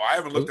 I don't know. I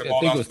haven't looked at Valdosta. I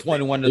think it was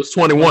 21 to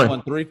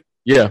 21.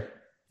 Yeah.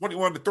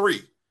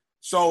 21-3.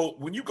 So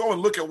when you go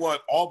and look at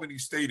what Albany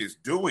State is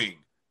doing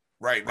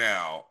right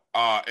now,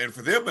 and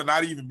for them to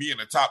not even be in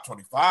the top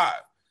 25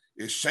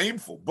 is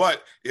shameful.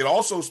 But it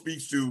also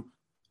speaks to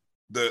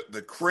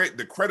the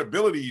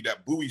credibility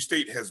that Bowie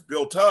State has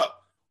built up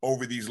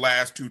over these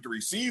last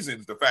 2-3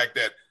 seasons. The fact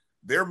that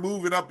they're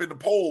moving up in the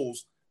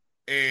polls.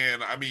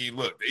 And I mean,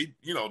 look,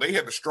 they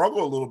had to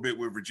struggle a little bit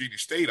with Virginia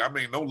State. I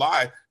mean, no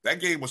lie, that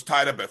game was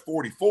tied up at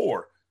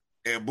 44,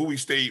 and Bowie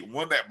State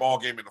won that ball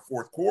game in the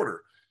fourth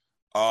quarter.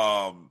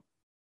 And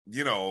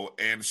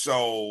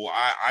so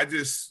I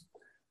just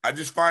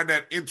find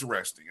that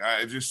interesting.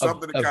 It's just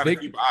something to kind of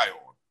keep an eye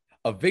on.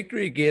 A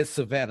victory against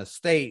Savannah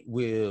State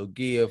will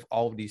give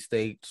Albany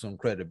State some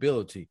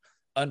credibility.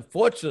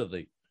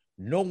 Unfortunately,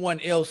 no one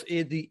else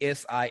in the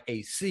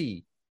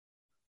SIAC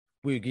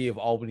will give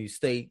Albany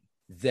State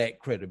that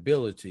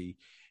credibility.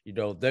 You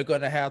know, they're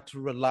going to have to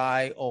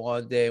rely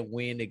on their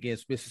win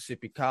against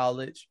Mississippi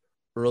College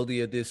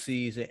earlier this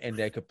season and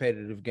that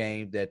competitive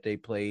game that they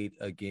played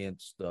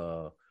against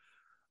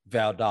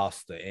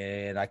Valdosta,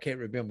 and I can't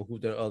remember who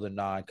their other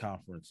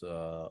non-conference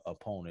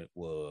opponent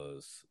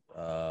was.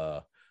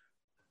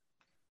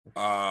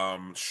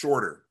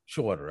 Shorter.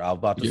 I was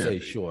about to say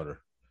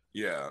Shorter.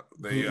 Yeah,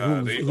 they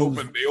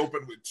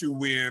opened with 2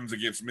 wins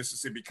against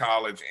Mississippi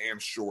College and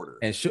Shorter,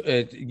 and so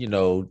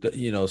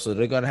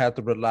they're gonna have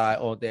to rely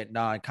on that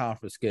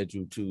non-conference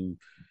schedule to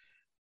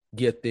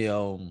get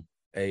them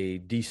a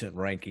decent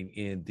ranking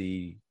in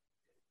the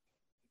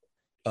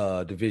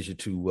Division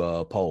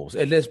II polls.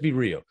 And let's be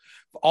real,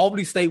 if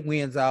Albany State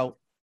wins out,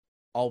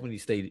 Albany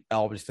State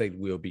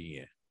will be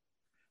in.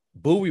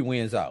 Bowie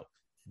wins out,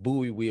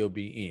 Bowie will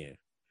be in.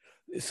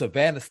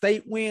 Savannah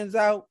State wins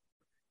out.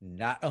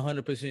 Not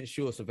 100%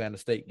 sure Savannah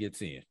State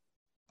gets in.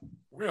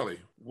 Really?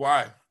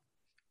 Why?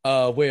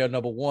 Well,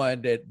 number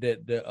one, that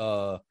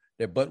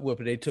butt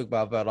whipping they took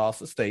by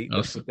Valdosta State.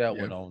 Let's put that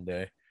one on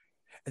there.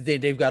 And then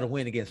they've got to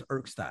win against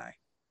Erskine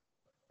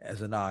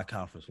as a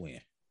non-conference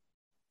win.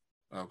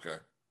 Okay.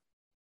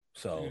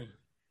 So,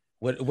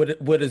 what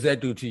does that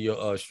do to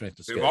your strength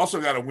of schedule? They've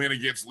also got to win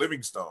against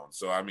Livingstone.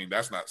 So, I mean,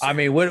 that's not. I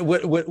mean, what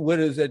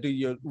does that do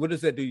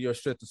your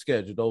strength of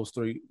schedule?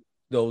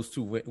 Those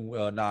two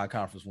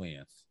non-conference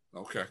wins.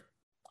 Okay,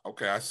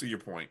 I see your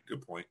point.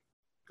 Good point.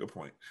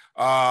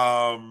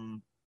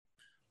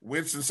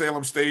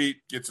 Winston-Salem State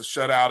gets a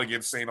shutout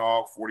against St.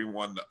 Aug,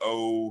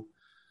 41-0.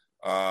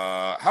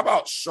 How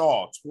about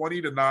Shaw,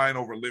 20-9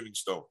 over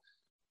Livingstone?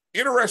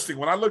 Interesting.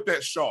 When I looked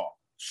at Shaw,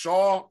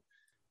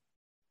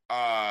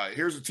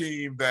 here's a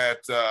team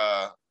that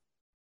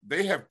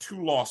they have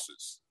 2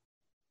 losses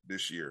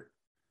this year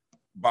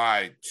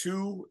by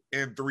 2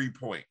 and 3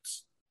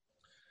 points.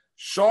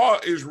 Shaw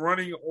is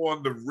running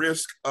on the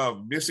risk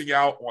of missing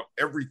out on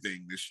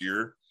everything this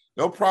year.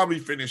 They'll probably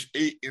finish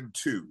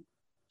 8-2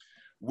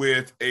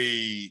 with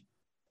a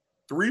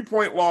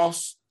 3-point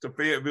loss to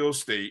Fayetteville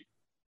State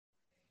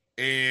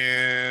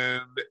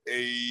and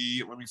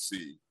a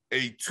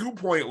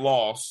 2-point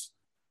loss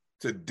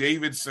to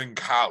Davidson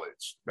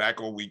College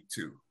back on week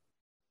 2.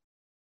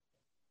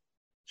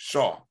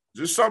 Shaw,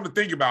 just something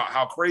to think about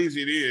how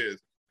crazy it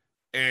is.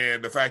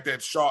 And the fact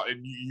that Shaw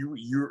and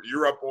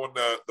you're up on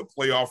the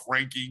playoff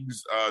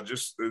rankings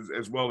just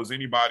as well as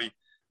anybody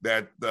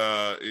that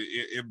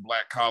in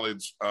Black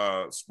college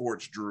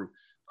sports, Drew.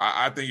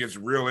 I think it's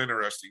real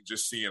interesting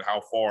just seeing how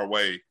far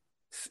away.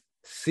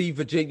 See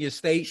Virginia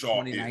State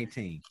Shaw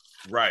 2019.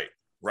 Is. Right.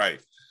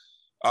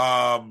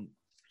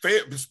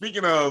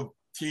 Speaking of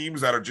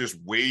teams that are just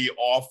way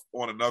off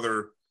on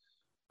another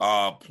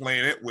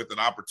planet with an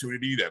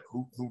opportunity that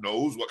who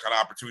knows what kind of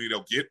opportunity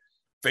they'll get.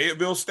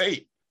 Fayetteville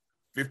State.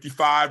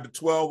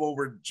 55-12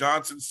 over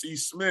Johnson C.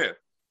 Smith.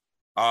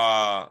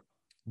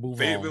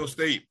 Fayetteville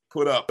State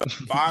put up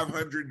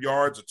 500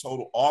 yards of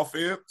total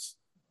offense.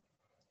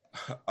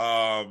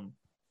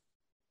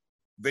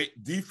 They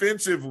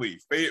defensively,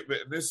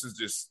 this is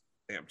just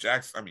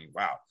Jackson. I mean,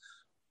 wow.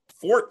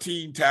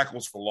 14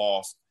 tackles for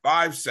loss,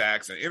 5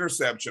 sacks, an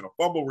interception, a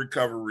fumble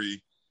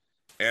recovery,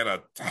 and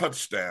a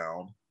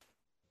touchdown.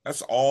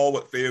 That's all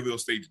what Fayetteville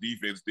State's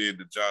defense did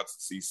to Johnson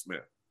C.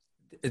 Smith.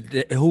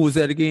 Who was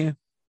that again?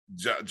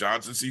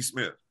 Johnson C.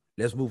 Smith.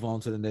 Let's move on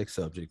to the next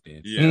subject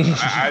then. Yeah,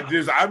 I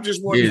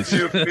just want to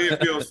give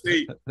Fayetteville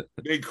State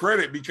their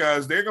credit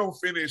because they're gonna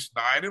finish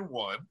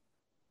 9-1.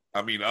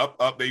 I mean, up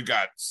they've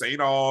got St.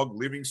 Aug,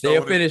 Livingstone.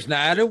 They'll finish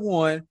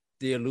 9-1.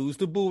 They'll lose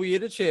to Bowie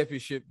in the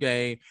championship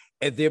game,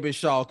 and then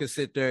Shaw can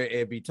sit there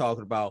and be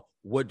talking about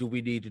what do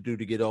we need to do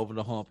to get over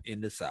the hump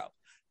in the South.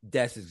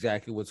 That's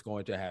exactly what's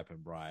going to happen,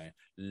 Brian.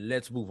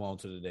 Let's move on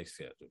to the next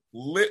schedule.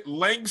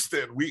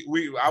 Langston,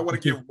 I want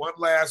to give one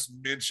last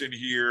mention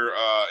here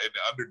in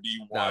the under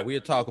D1. Nah, we'll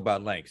talk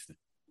about Langston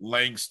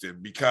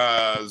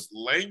because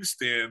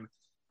Langston,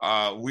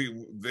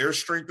 their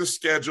strength of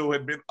schedule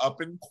had been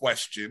up in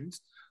questions.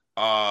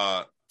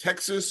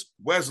 Texas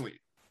Wesleyan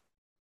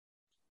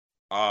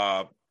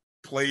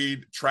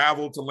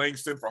traveled to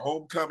Langston for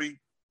homecoming.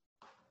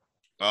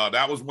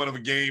 That was one of the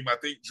game I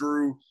think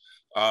Drew.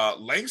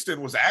 Langston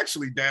was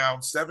actually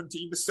down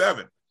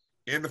 17-7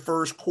 in the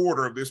first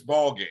quarter of this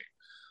ball game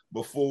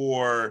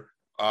before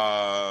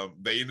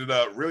they ended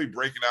up really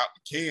breaking out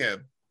the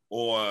can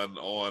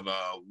on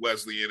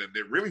Wesleyan, and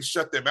it really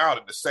shut them out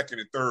in the second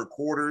and third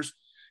quarters.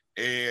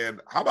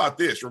 And how about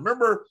this?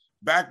 Remember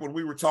back when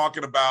we were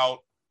talking about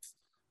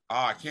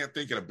I can't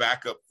think of the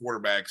backup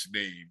quarterback's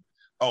name.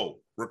 Oh,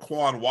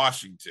 Raquan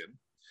Washington.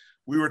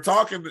 We were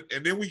talking,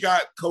 and then we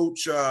got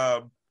Coach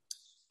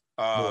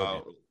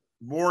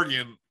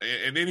Morgan,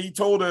 and then he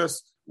told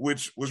us,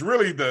 which was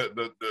really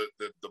the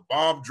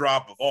bomb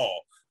drop of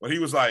all, when he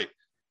was like,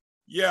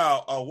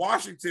 "Yeah,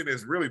 Washington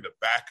is really the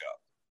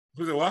backup."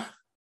 I said, "What?"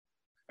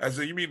 I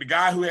said, "You mean the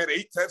guy who had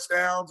 8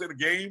 touchdowns in a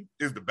game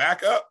is the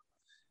backup?"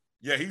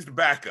 Yeah, he's the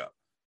backup.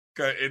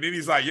 And then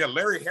he's like, "Yeah,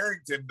 Larry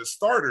Harrington, the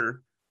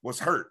starter, was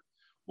hurt."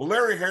 Well,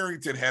 Larry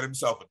Harrington had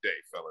himself a day,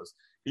 fellas.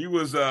 He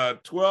was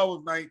 12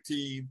 of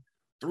 19,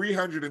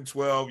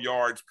 312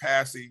 yards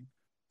passing,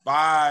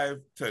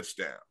 5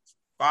 touchdowns.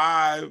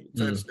 5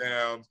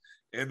 touchdowns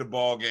in the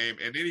ball game.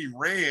 And then he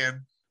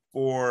ran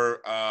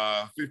for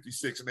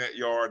 56 net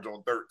yards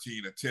on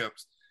 13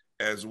 attempts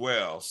as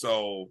well.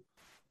 So,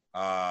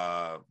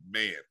 man,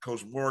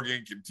 Coach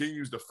Morgan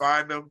continues to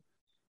find them.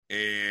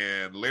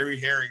 And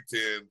Larry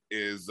Harrington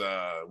is,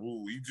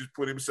 he just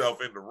put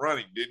himself in the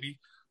running, didn't he,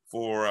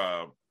 for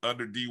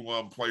under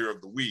D1 Player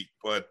of the Week.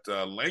 But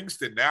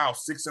Langston now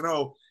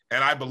 6-0,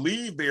 and I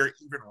believe they're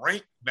even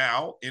ranked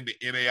now in the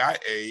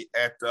NAIA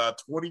at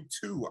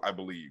 22, I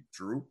believe,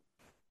 Drew.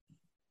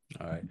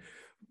 All right.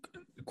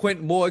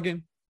 Quentin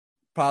Morgan,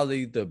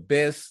 probably the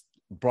best,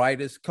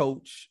 brightest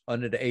coach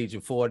under the age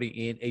of 40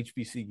 in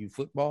HBCU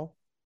football,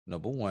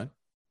 number one.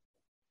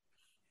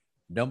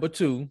 Number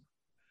two,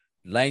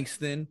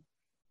 Langston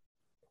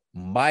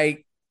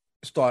might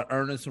start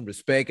earning some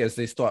respect as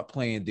they start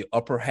playing the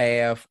upper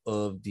half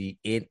of the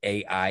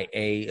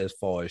NAIA as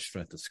far as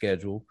strength of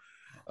schedule.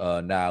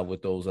 Now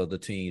with those other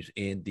teams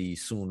in the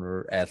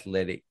Sooner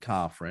Athletic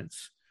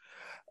Conference.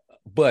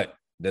 But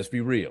let's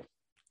be real.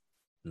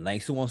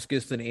 Langston wants to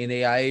get to the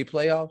NAIA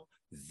playoff.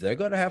 They're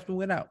going to have to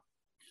win out.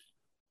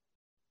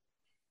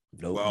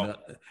 No.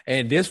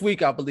 And this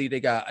week, I believe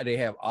they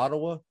have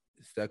Ottawa.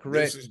 Is that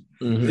correct?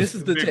 This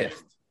is the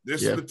test.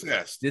 This is the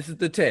test. This is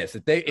the test.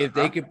 If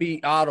they could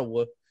beat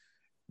Ottawa,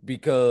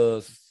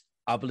 because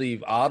I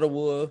believe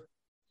Ottawa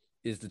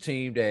is the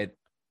team that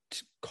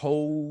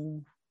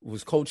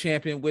was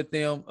co-champion with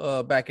them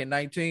back in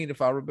 19,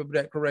 if I remember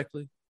that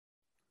correctly.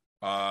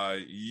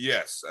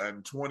 Yes,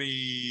 and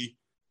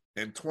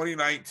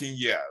 2019,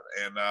 yeah,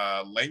 and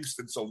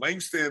Langston. So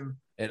Langston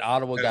and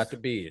Ottawa got the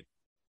bid.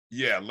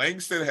 Yeah,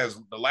 Langston has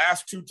the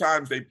last two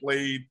times they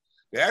played.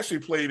 They actually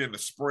played in the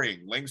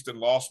spring. Langston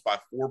lost by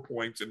 4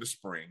 points in the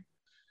spring.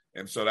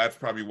 And so that's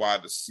probably why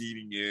the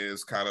seeding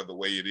is kind of the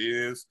way it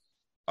is,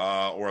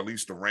 or at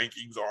least the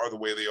rankings are the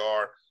way they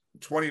are.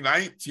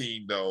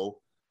 2019, though,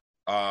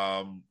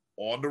 on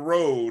the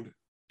road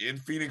in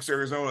Phoenix,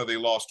 Arizona, they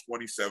lost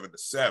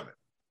 27-7.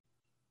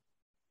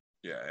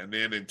 Yeah, and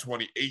then in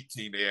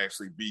 2018, they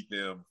actually beat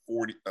them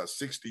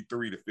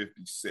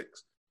 63-56.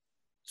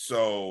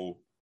 So,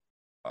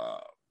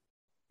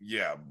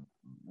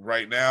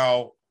 right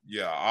now,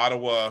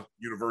 Ottawa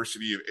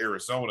University of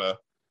Arizona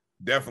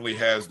definitely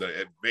has the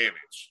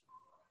advantage.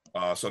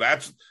 So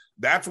that's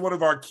one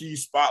of our key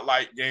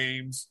spotlight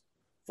games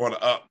for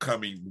the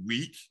upcoming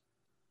week.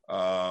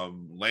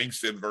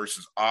 Langston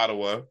versus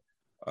Ottawa.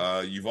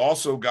 You've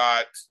also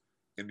got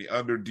in the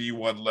under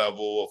D1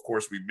 level, of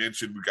course, we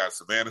mentioned we got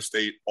Savannah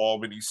State,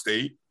 Albany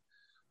State.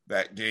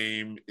 That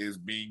game is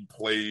being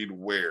played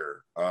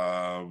where?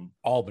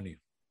 Albany.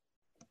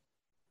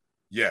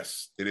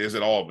 Yes, it is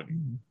at Albany.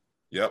 Mm-hmm.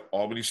 Yep,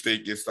 Albany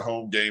State gets the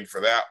home game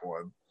for that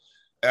one.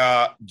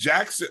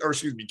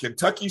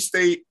 Kentucky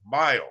State,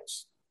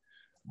 Miles.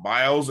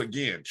 Miles,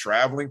 again,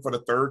 traveling for the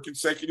third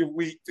consecutive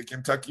week to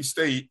Kentucky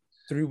State.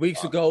 3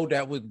 weeks ago,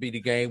 that would be the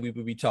game we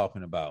would be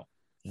talking about.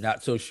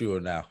 Not so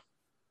sure now.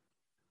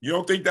 You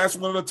don't think that's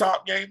one of the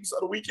top games of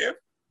the weekend?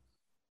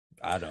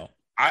 I don't.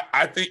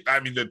 I think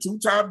the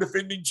two-time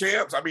defending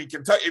champs,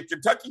 if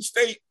Kentucky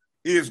State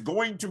is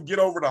going to get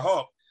over the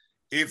hump,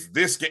 it's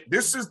this game.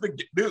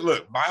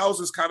 Look, Miles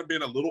has kind of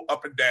been a little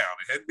up and down.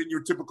 It hasn't been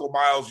your typical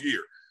Miles year,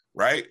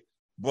 right?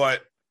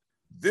 But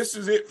this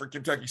is it for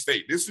Kentucky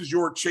State. This is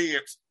your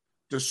chance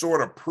to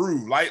sort of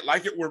prove,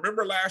 like it.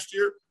 Remember last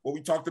year when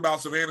we talked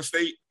about Savannah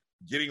State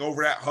getting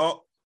over that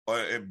hump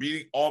and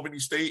beating Albany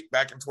State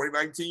back in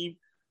 2019?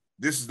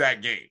 This is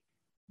that game.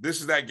 This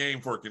is that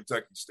game for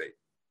Kentucky State.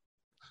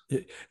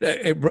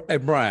 Hey,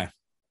 Brian,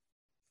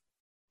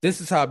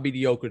 this is how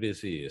mediocre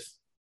this is.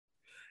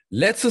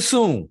 Let's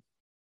assume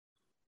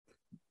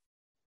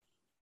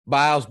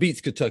Miles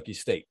beats Kentucky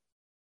State.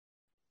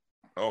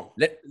 Oh.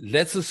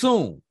 Let's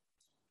assume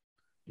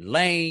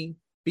Lane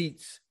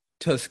beats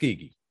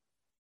Tuskegee.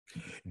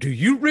 Do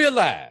you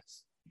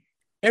realize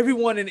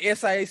everyone in the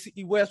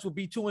SIAC West will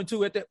be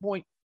 2-2 at that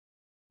point?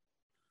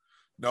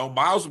 No,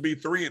 Miles would be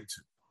 3-2.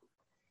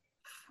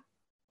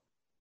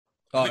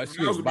 Oh,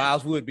 excuse me.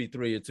 Miles would be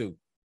 3-2.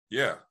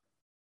 Yeah.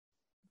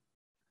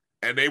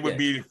 And they would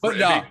be. But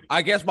no,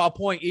 I guess my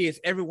point is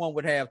everyone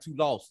would have 2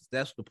 losses.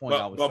 That's the point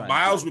I was trying to make. But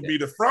Miles would be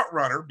the front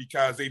runner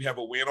because they'd have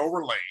a win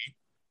over Lane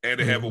and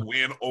they have a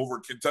win over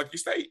Kentucky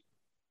State.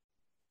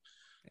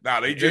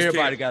 Now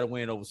everybody got to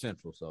win over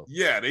Central. So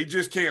yeah, they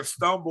just can't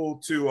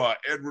stumble to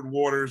Edward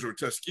Waters or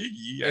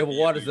Tuskegee. Edward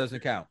Waters doesn't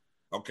count.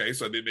 Okay,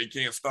 so then they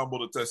can't stumble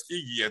to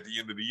Tuskegee at the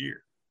end of the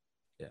year.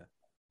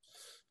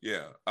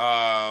 Yeah.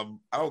 I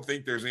don't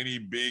think there's any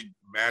big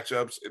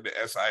matchups in the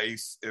SIA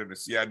and the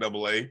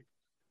CIAA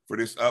for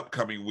this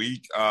upcoming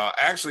week.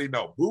 Actually,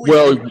 no. Bowie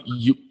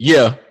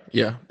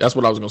that's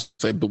what I was going to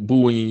say.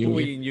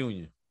 Bowie and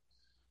Union.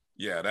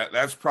 Yeah,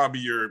 that's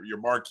probably your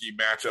marquee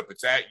matchup.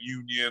 It's at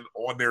Union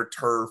on their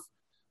turf,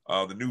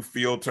 the new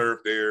field turf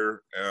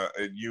there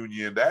at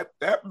Union.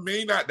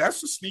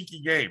 That's a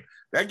sneaky game.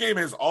 That game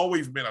has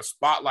always been a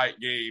spotlight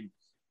game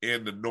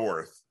in the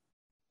North.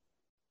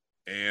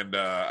 And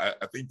I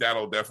think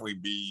that'll definitely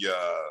be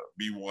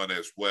one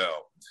as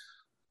well.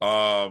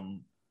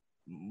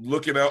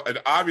 Looking out,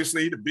 and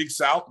obviously the Big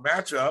South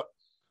matchup,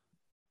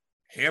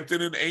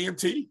 Hampton and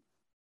A&T.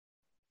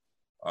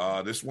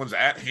 This one's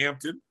at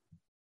Hampton.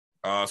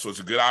 So it's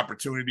a good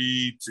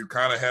opportunity to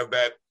kind of have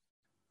that.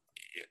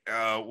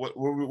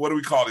 What do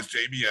we call this,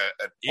 Jamie?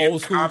 An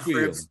old school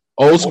field.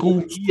 Old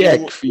school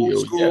MEAC field.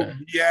 Old school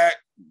MEAC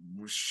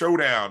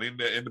showdown in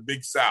the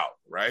Big South,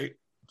 right?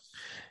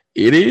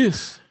 It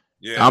is.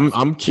 Yeah.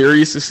 I'm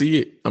curious to see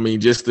it. I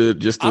mean, just to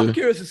I'm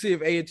curious to see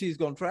if A&T is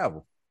going to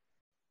travel.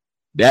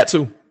 That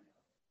too.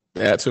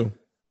 That's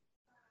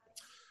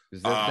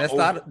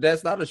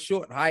not a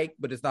short hike,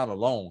 but it's not a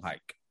long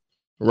hike.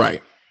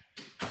 Right.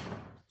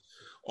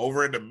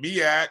 Over in the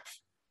MEAC,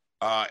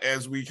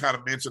 as we kind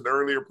of mentioned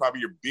earlier, probably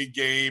your big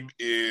game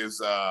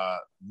is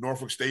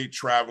Norfolk State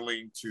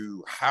traveling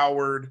to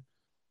Howard.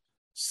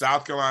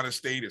 South Carolina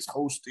State is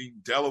hosting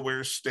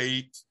Delaware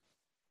State.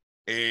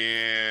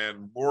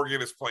 And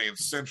Morgan is playing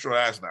Central.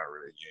 That's not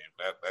really a game.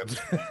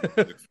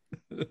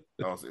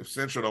 That's if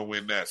Central don't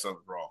win that,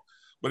 something's wrong.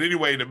 But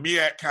anyway, the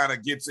MEAC kind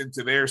of gets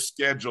into their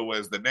schedule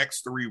as the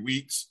next 3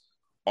 weeks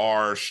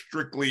are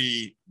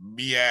strictly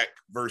MEAC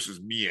versus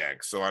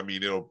MEAC. So, I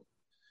mean,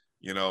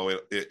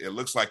 it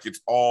looks like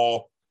it's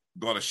all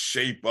going to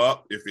shape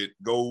up if it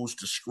goes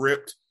to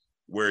script,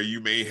 where you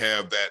may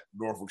have that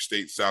Norfolk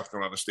State, South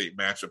Carolina State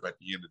matchup at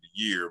the end of the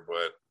year.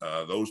 But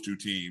those two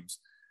teams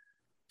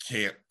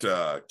can't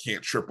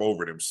trip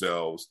over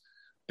themselves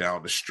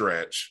down the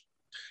stretch.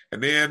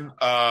 And then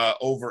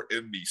over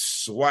in the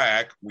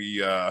SWAC,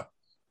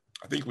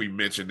 I think we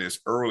mentioned this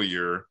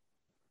earlier,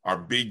 our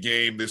big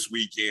game this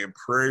weekend,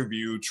 Prairie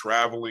View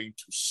traveling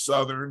to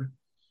Southern.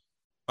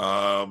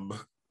 Let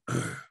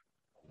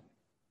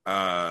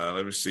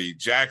me see.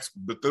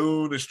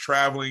 Bethune is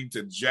traveling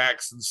to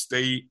Jackson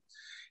State.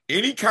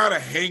 Any kind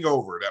of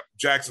hangover that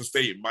Jackson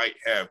State might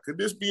have, could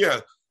this be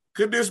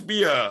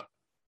a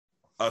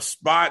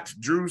spot?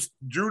 Drew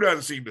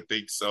doesn't seem to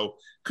think so.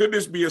 Could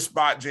this be a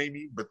spot,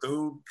 Jamie?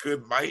 Bethune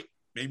might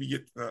maybe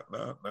get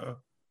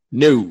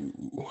no.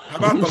 How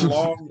about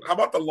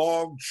the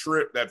long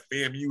trip that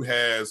FAMU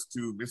has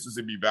to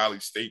Mississippi Valley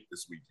State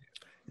this weekend?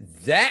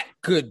 That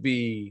could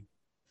be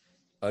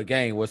a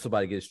game where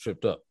somebody gets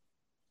tripped up.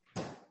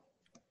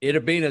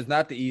 Itta Bena is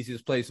not the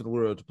easiest place in the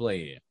world to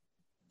play in.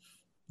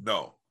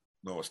 No,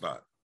 it's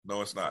not.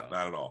 No, it's not.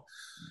 Not at all.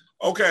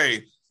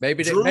 Okay.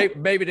 Maybe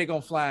they're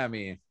gonna fly him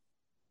in.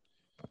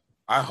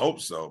 I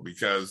hope so,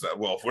 because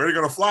if we're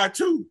gonna fly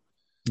too.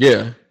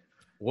 Yeah.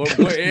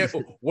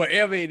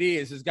 Wherever it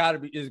is, it's got to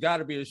be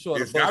a short.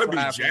 It's got to be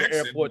Jackson. From the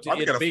airport to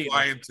Itta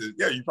Bena.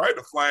 You probably have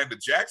to fly into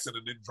Jackson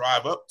and then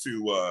drive up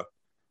to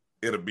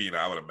Itta Bena,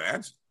 I would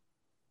imagine.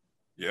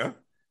 Yeah.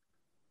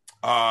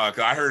 'Cause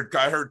I heard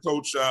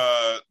Coach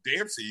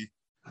Dancy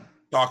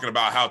talking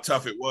about how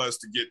tough it was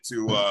to get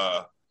to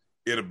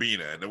Itta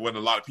Bena, and there wasn't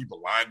a lot of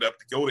people lined up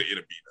to go to Itta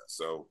Bena.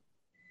 So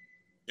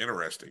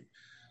interesting.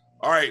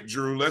 All right,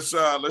 Drew, let's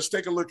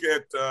take a look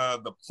at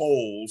the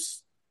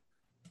polls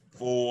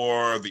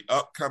for the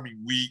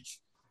upcoming week.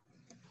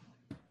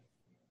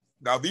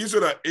 Now, these are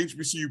the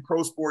HBCU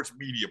Pro Sports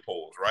Media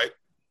polls, right?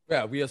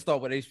 Yeah, we'll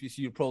start with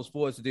HBCU Pro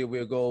Sports, and then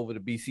we'll go over the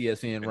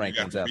BCSN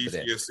rankings after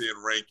that. BCSN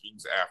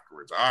rankings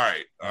afterwards. All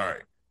right.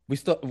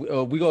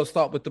 We're going to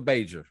start with the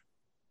major.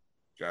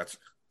 Gotcha.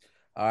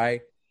 All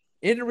right.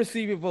 In the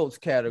receiving votes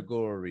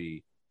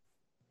category,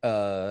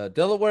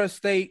 Delaware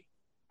State,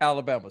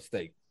 Alabama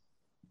State.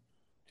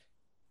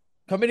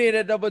 Coming in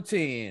at number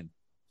 10,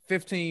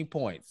 15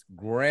 points,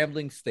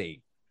 Grambling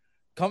State.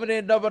 Coming in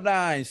at number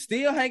 9,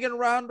 still hanging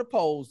around the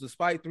polls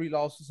despite 3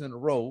 losses in a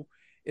row,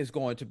 is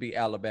going to be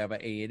Alabama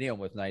A&M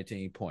with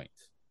 19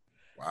 points.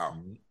 Wow.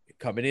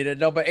 Coming in at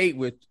number 8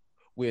 with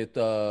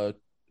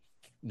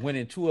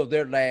winning 2 of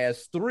their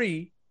last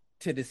 3,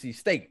 Tennessee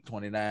State,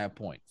 29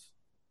 points.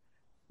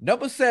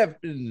 Number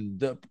 7,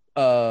 the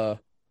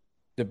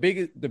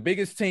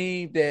biggest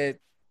team that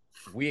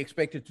we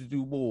expected to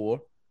do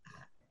more,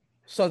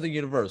 Southern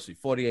University,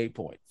 48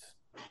 points.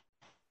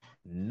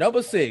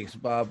 Number 6,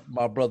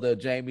 my brother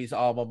Jamie's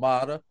alma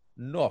mater,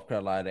 North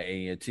Carolina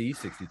A&T,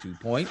 62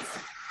 points.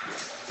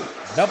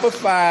 Number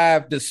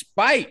 5,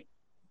 despite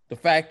the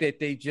fact that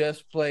they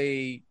just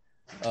played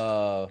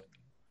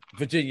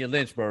Virginia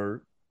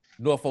Lynchburg,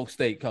 Norfolk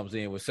State comes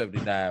in with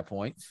 79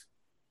 points.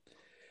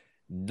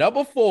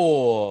 Number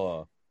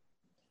 4,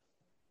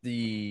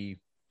 we're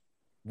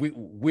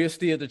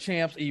still the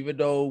champs, even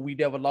though we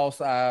never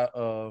lost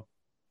our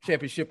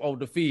championship on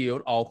the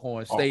field.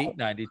 Alcorn State,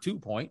 92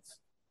 points.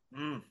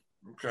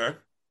 Okay.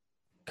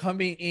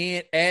 Coming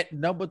in at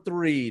number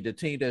 3, the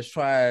team that's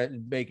trying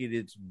to make it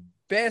its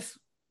best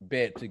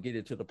bet to get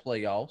into the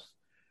playoffs,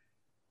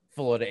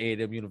 Florida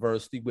A&M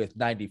University with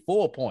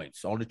 94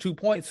 points. Only 2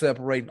 points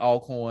separating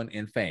Alcorn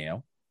and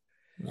FAM.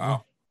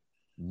 Wow.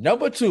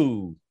 Number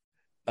 2,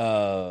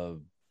 that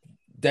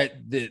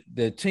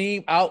the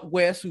team out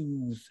west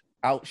who's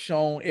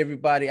outshone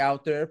everybody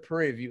out there,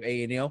 Prairie View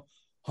A&M,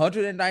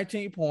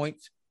 119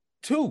 points,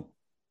 2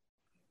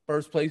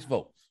 first place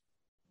votes.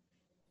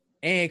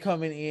 And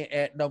coming in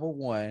at number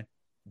 1,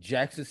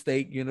 Jackson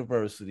State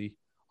University,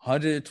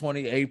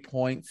 128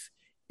 points,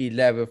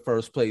 11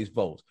 first place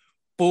votes.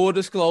 full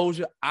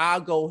disclosure, I'll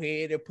go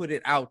ahead and put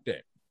it out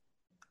there.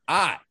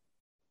 I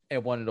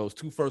am one of those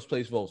 2 first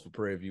place votes for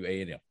Prairie View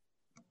A&M.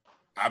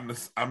 I'm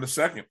the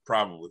second,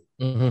 probably.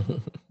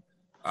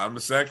 I'm the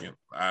second.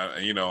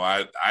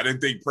 I didn't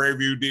think Prairie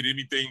View did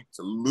anything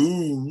to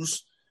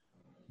lose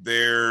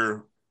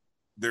their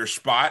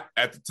spot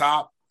at the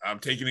top. I'm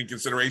taking in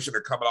consideration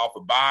they're coming off a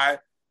bye.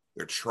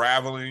 They're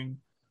traveling.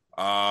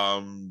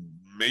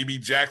 Maybe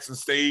Jackson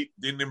State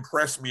didn't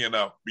impress me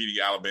enough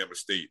beating Alabama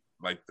State.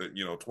 Like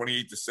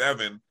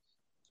 28-7.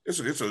 It's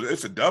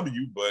a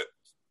W, but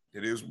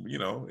it is,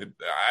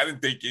 I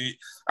didn't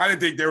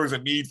think there was a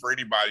need for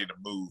anybody to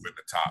move in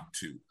the top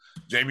 2.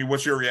 Jamie,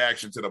 what's your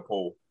reaction to the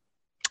poll?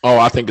 Oh,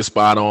 I think it's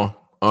spot on.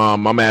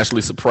 I'm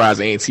actually surprised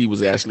A&T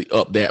was actually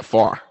up that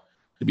far,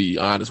 to be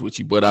honest with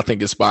you, but I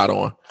think it's spot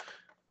on.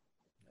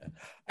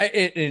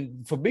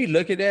 And for me,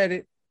 looking at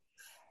it,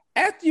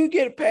 after you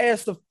get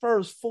past the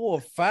first 4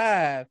 or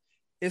 5,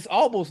 it's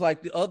almost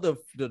like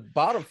the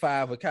bottom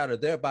 5 are kind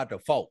of there by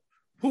default.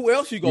 Who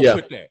else you gonna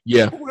put there?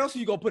 Yeah. Who else are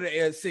you gonna put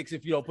at 6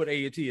 if you don't put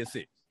A&T at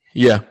 6?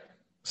 Yeah.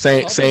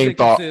 Same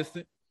thought.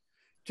 Consistent.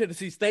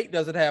 Tennessee State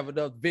doesn't have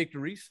enough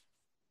victories.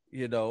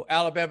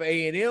 Alabama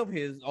A&M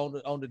is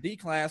on the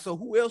decline. So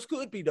who else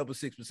could be number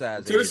 6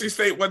 besides Tennessee A&M?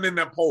 State wasn't in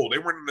that poll. They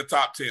weren't in the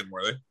top 10,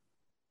 were they?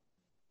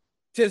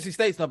 Tennessee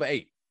State's number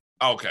 8.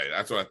 Okay,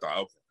 that's what I thought.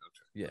 Okay.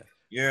 Yeah.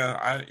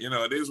 Yeah,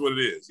 it is what it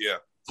is. Yeah.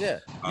 Yeah.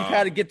 You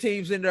kind of get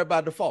teams in there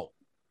by default.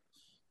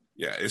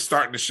 Yeah, it's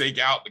starting to shake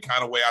out the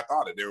kind of way I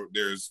thought it.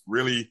 There's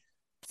really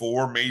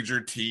 4 major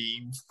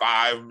teams,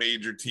 5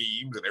 major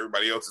teams, and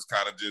everybody else is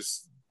kind of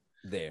just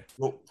there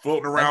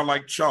floating around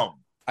like chum.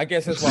 I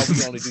guess that's why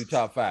we only do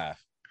top 5.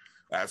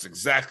 That's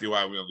exactly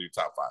why we only do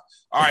top 5.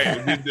 All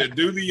right,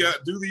 do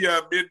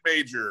the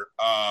mid-major,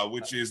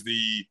 which is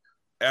the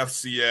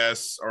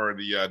FCS or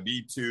the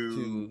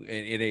D2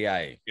 and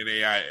NAIA.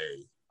 NAIA.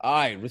 All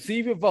right,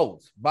 receiving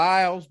votes: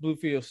 Miles,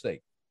 Bluefield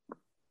State.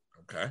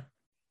 Okay.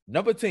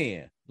 Number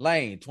 10,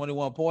 Lane,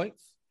 21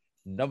 points.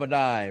 Number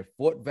 9,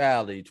 Fort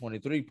Valley,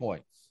 23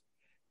 points.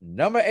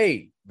 Number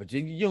 8,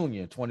 Virginia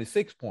Union,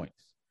 26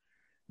 points.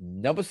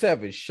 Number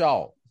 7,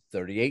 Shaw,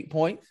 38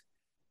 points.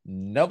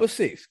 Number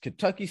 6,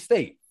 Kentucky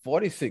State,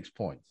 46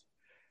 points.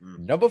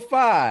 Number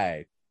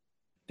 5,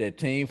 that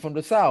team from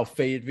the South,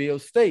 Fayetteville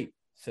State,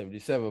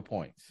 77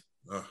 points.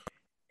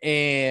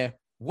 And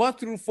 1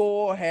 through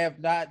 4 have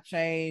not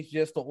changed.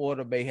 Just the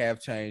order may have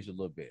changed a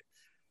little bit.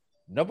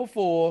 Number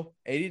 4,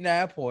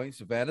 89 points,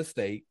 Savannah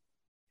State.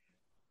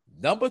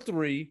 Number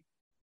 3,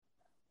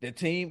 the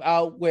team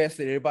out west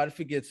that everybody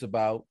forgets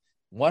about,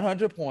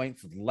 100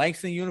 points,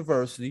 Langston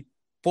University,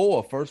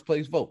 4 first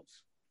place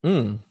votes.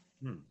 Okay.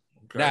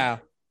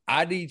 Now,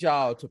 I need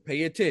y'all to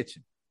pay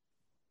attention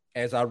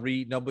as I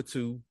read number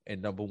 2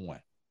 and number 1.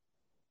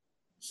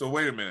 So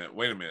wait a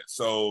minute.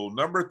 So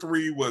number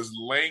 3 was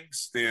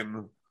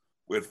Langston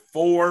with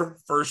 4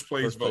 first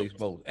place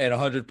votes and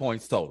 100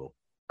 points total.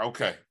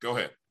 Okay, go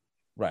ahead.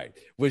 Right,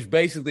 which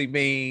basically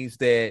means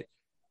that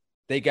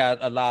they got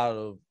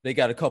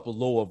a couple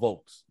lower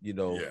votes,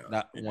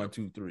 not 1,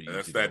 2, 3.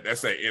 That's that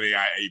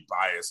NAIA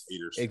bias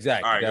haters.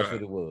 Exactly, right, that's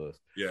what it was.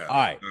 Yeah. All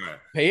right,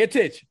 pay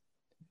attention.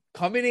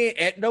 Coming in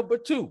at number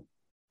 2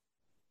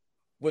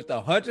 with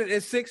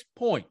 106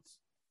 points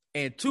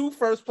and 2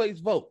 first place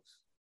votes,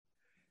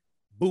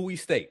 Bowie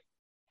State.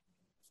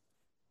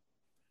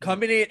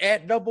 Coming in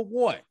at number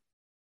 1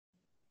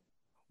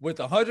 with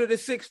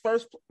 106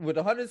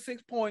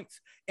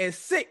 points and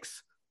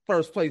 6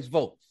 first place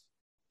votes.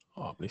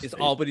 It's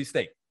Albany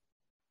State.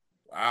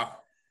 Wow.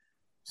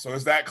 So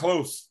it's that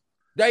close.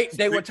 They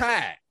were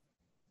tied.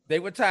 They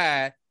were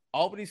tied.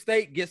 Albany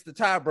State gets the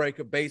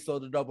tiebreaker based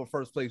on the number of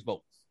first place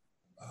votes.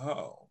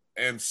 Oh.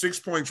 And 6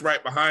 points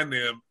right behind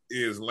them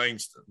is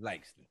Langston.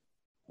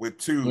 With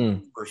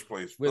 2 first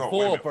place. With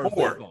 4 first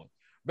place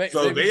votes.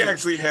 So they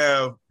actually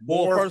have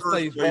more first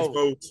place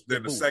votes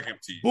than the second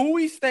team.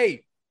 Bowie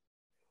State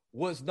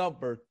was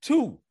number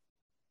 2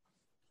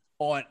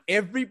 on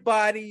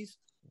everybody's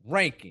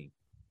ranking,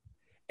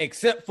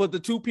 except for the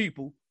 2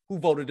 people who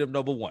voted them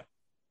number 1.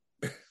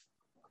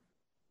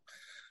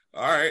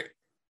 All right.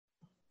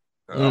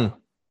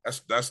 That's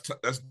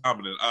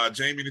dominant.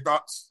 Jamie, any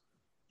thoughts?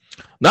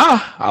 Nah,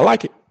 I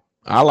like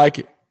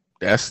it.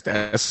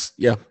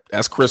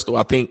 That's crystal.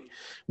 I think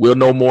we'll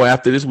know more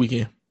after this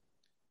weekend.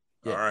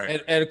 Yeah. All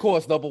right. And of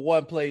course, number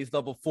 1 plays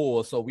number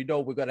 4. So we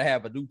know we're going to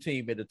have a new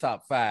team in the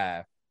top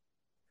 5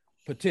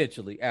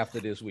 potentially after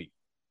this week.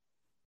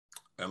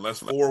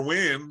 Unless 4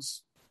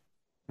 wins.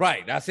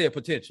 Right. I said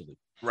potentially.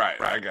 Right.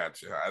 I got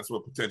you. That's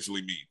what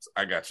potentially means.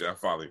 I got you. I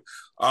follow you.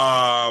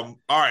 All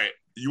right.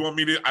 You want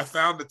me to? I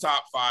found the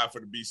top 5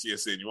 for the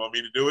BCSN. You want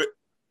me to do it?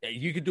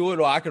 You can do it,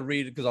 or I can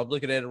read it because I'm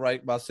looking at it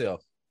right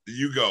myself.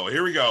 You go.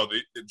 Here we go.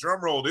 The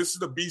drum roll. This is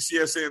the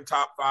BCSN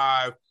top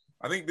 5.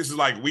 I think this is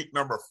like week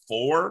number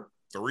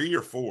 3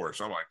 or 4,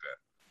 something like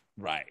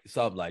that. Right.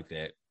 Something like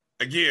that.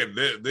 Again,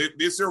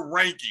 this is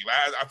ranking.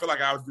 I feel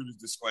like I was doing this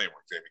disclaimer,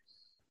 Jamie.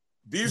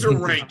 These are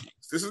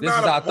rankings. This is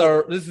not our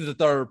third. This is the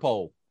third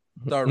poll.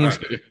 Third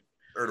ranking.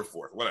 Third or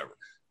fourth, whatever.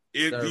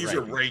 These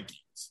are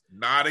rankings. rankings,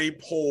 not a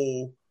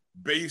poll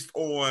based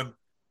on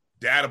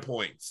data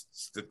points,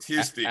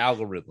 statistics,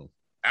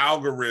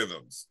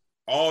 algorithms,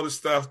 all the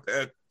stuff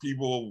that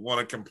people want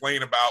to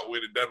complain about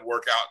when it doesn't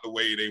work out the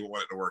way they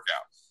want it to work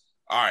out.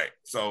 All right,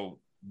 so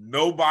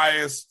no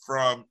bias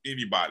from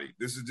anybody.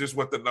 This is just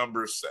what the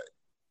numbers say.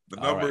 The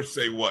numbers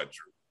say what,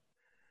 Drew?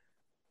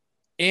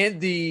 In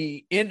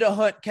the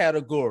hunt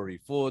category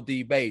for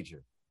the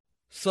major,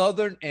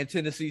 Southern and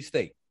Tennessee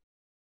State.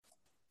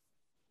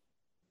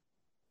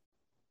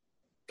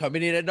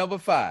 Coming in at number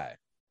 5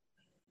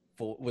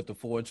 with the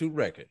 4-2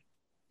 record.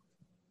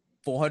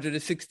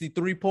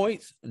 463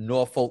 points,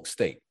 Norfolk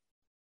State.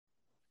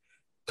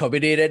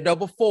 Coming in at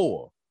number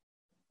 4,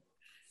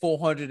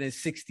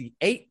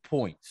 468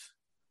 points,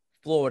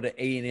 Florida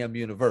A&M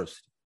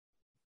University.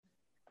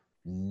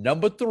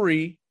 Number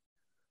 3,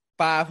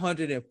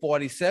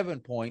 547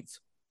 points,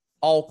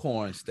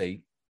 Alcorn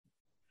State.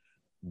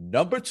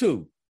 Number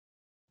 2,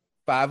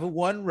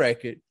 5-1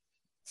 record,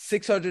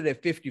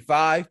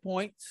 655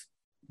 points,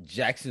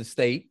 Jackson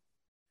State.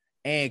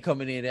 And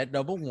coming in at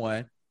number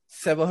 1,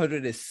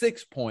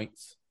 706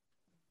 points,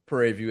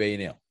 Prairie View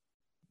A&M.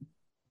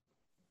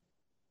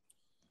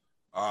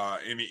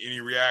 Any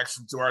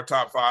reaction to our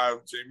top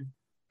 5, Jamie?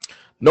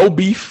 No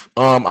beef.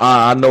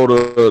 I know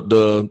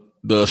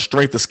the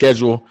strength of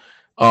schedule.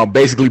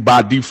 Basically,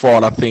 by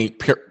default, I think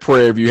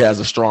Prairie View has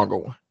a stronger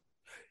one.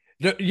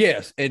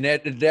 Yes, and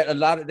that a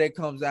lot of that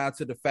comes down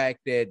to the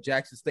fact that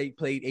Jackson State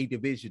played a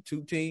Division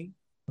II team.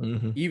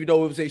 Mm-hmm. Even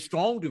though it was a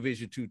strong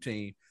Division II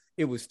team,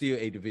 it was still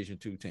a Division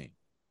II team.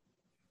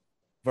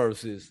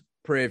 Versus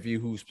Prairie View,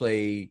 who's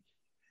played,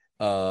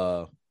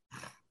 in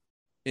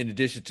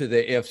addition to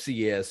their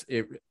FBS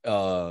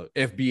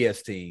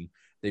team,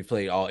 they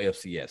played all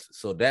FCS.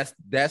 So that's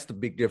the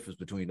big difference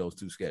between those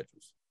two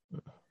schedules.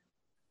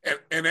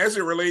 And as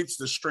it relates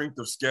to strength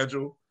of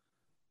schedule,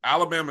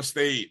 Alabama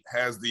State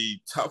has the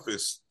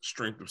toughest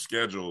strength of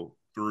schedule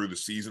through the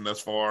season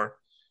thus far,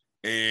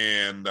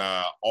 and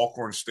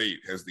Alcorn State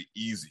has the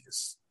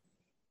easiest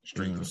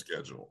strength of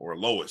schedule or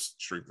lowest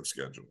strength of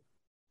schedule.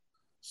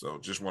 So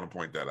just want to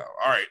point that out.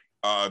 All right,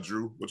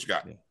 Drew, what you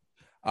got? Yeah.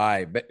 All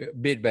right,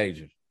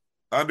 mid-major.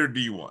 Under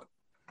D1.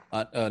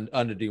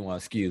 Under D1,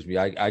 excuse me.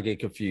 I get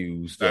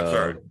confused. That's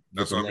right.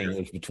 That's the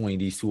language between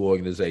these two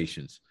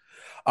organizations.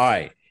 All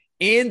right.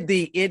 In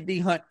the Indy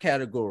Hunt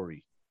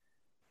category,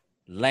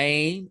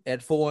 Lane at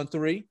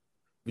 4-3,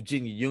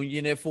 Virginia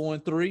Union at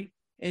 4-3,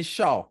 and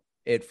Shaw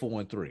at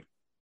 4-3.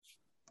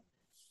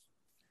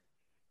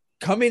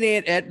 Coming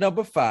in at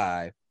number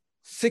 5,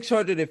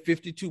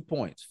 652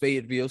 points,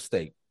 Fayetteville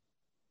State.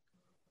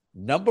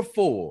 Number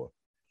 4,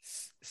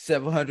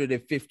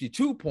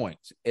 752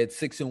 points at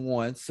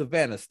 6-1,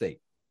 Savannah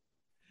State.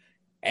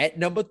 At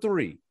number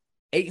 3,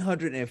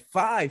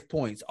 805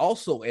 points,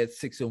 also at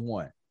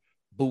 6-1,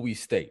 Bowie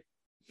State.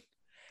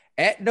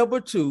 At number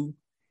 2,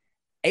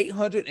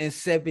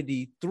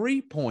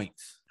 873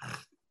 points,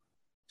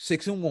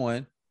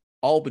 6-1,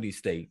 Albany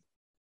State.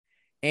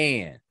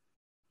 And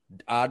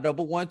our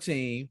number 1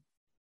 team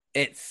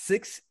at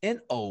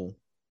 6-0,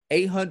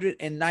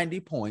 890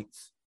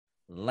 points,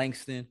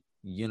 Langston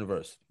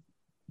University.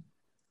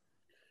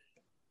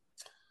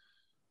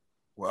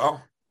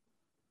 Well,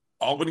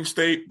 Albany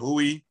State,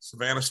 Bowie,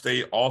 Savannah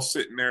State, all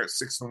sitting there at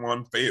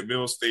 6-1.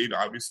 Fayetteville State,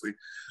 obviously.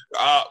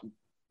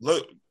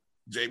 Look,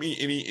 Jamie,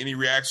 any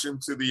reaction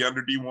to the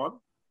under D1?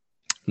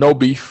 No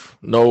beef.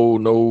 No.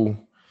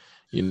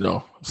 You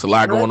know, it's a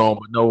lot going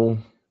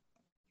on,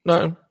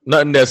 but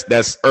nothing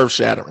that's earth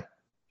shattering.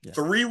 Yeah.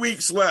 3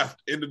 weeks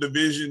left in the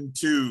Division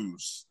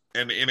IIs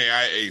and the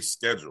NAIA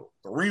schedule.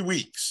 3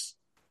 weeks.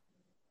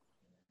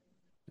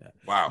 Yeah.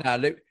 Wow. Now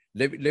let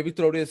me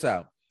throw this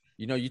out.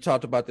 You know, you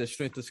talked about the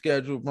strength of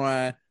schedule,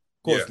 Brian.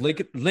 Of course, yeah.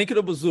 Lincoln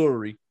of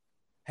Missouri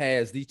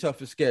has the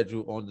toughest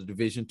schedule on the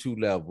Division II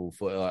level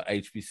for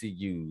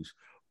HBCUs.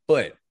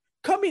 But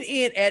coming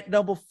in at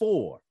number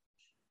 4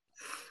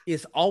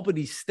 is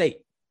Albany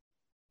State.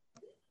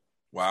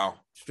 Wow.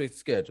 Strength of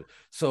schedule.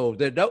 So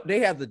they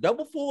have the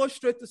number 4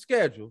 strength of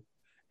schedule,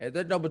 and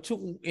they're number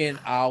 2 in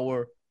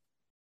our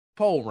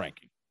poll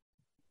ranking.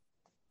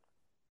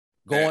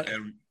 Go ahead.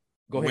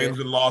 Wins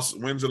and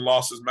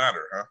losses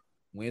matter, huh?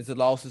 Wins and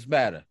losses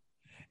matter.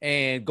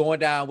 And going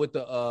down with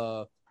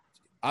the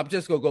I'm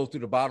just gonna go through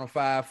the bottom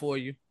 5 for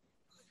you.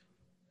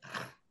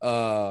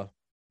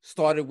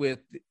 Started with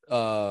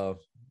the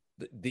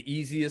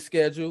easiest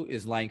schedule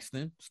is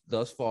Langston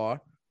thus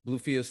far,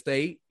 Bluefield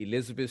State,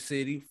 Elizabeth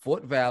City,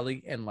 Fort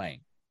Valley, and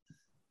Lane.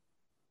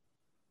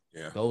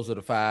 Yeah, those are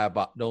the 5.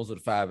 Those are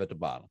the 5 at the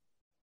bottom.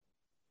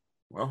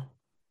 Well,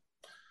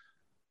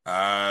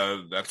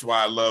 that's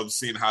why I love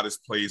seeing how this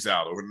plays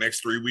out over the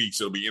next 3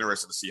 weeks. It'll be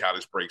interesting to see how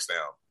this breaks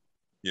down.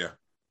 Yeah.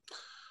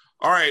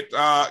 All right,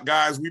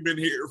 guys, we've been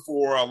here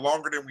for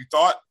longer than we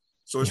thought,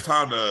 so it's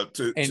time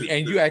to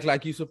you act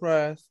like you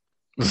surprised.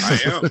 I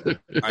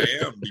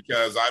am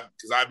because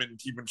I've been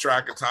keeping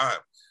track of time,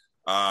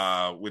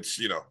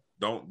 which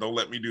don't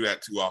let me do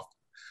that too often.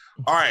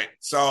 All right,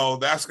 so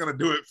that's gonna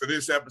do it for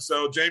this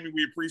episode. Jamie,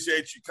 we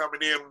appreciate you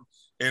coming in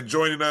and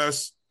joining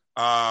us.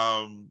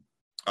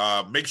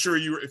 Make sure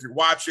if you're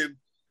watching,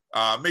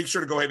 make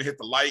sure to go ahead and hit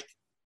the like.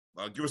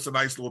 Give us a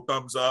nice little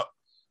thumbs up.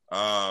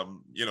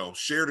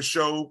 Share the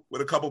show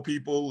with a couple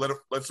people.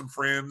 Let some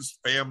friends,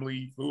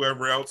 family,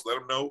 whoever else, let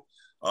them know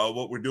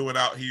what we're doing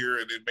out here.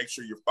 And then make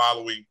sure you're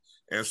following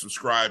and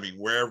subscribing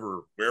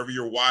wherever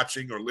you're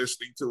watching or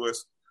listening to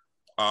us.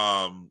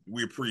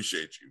 We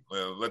appreciate you.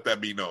 Let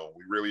that be known.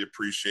 We really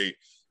appreciate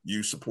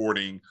you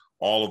supporting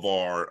all of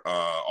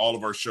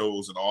our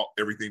shows and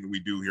everything that we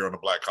do here on the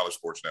Black College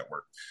Sports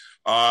Network.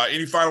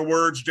 Any final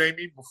words,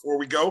 Jamie, before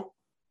we go?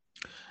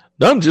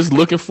 I'm just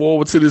looking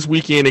forward to this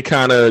weekend and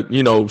kind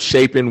of,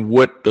 shaping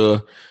what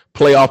the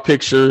playoff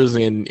pictures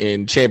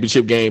and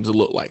championship games will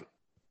look like.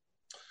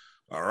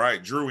 All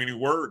right, Drew, any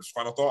words,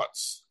 final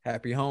thoughts?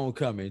 Happy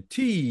homecoming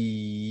to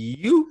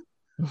you.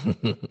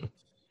 All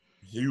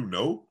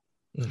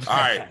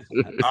right.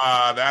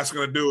 That's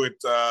going to do it.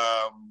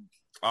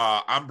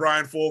 I'm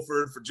Brian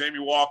Fulford for Jamie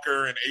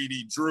Walker and AD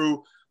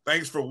Drew.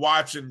 Thanks for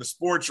watching the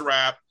Sports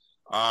Wrap.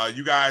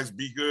 You guys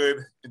be good.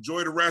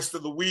 Enjoy the rest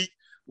of the week.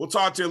 We'll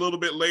talk to you a little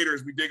bit later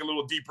as we dig a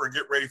little deeper and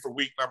get ready for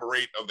week number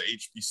 8 of the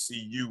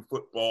HBCU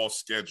football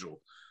schedule.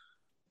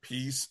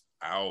 Peace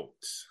out.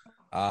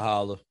 I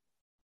holla.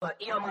 But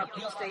my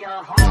piece, they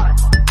are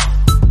hard.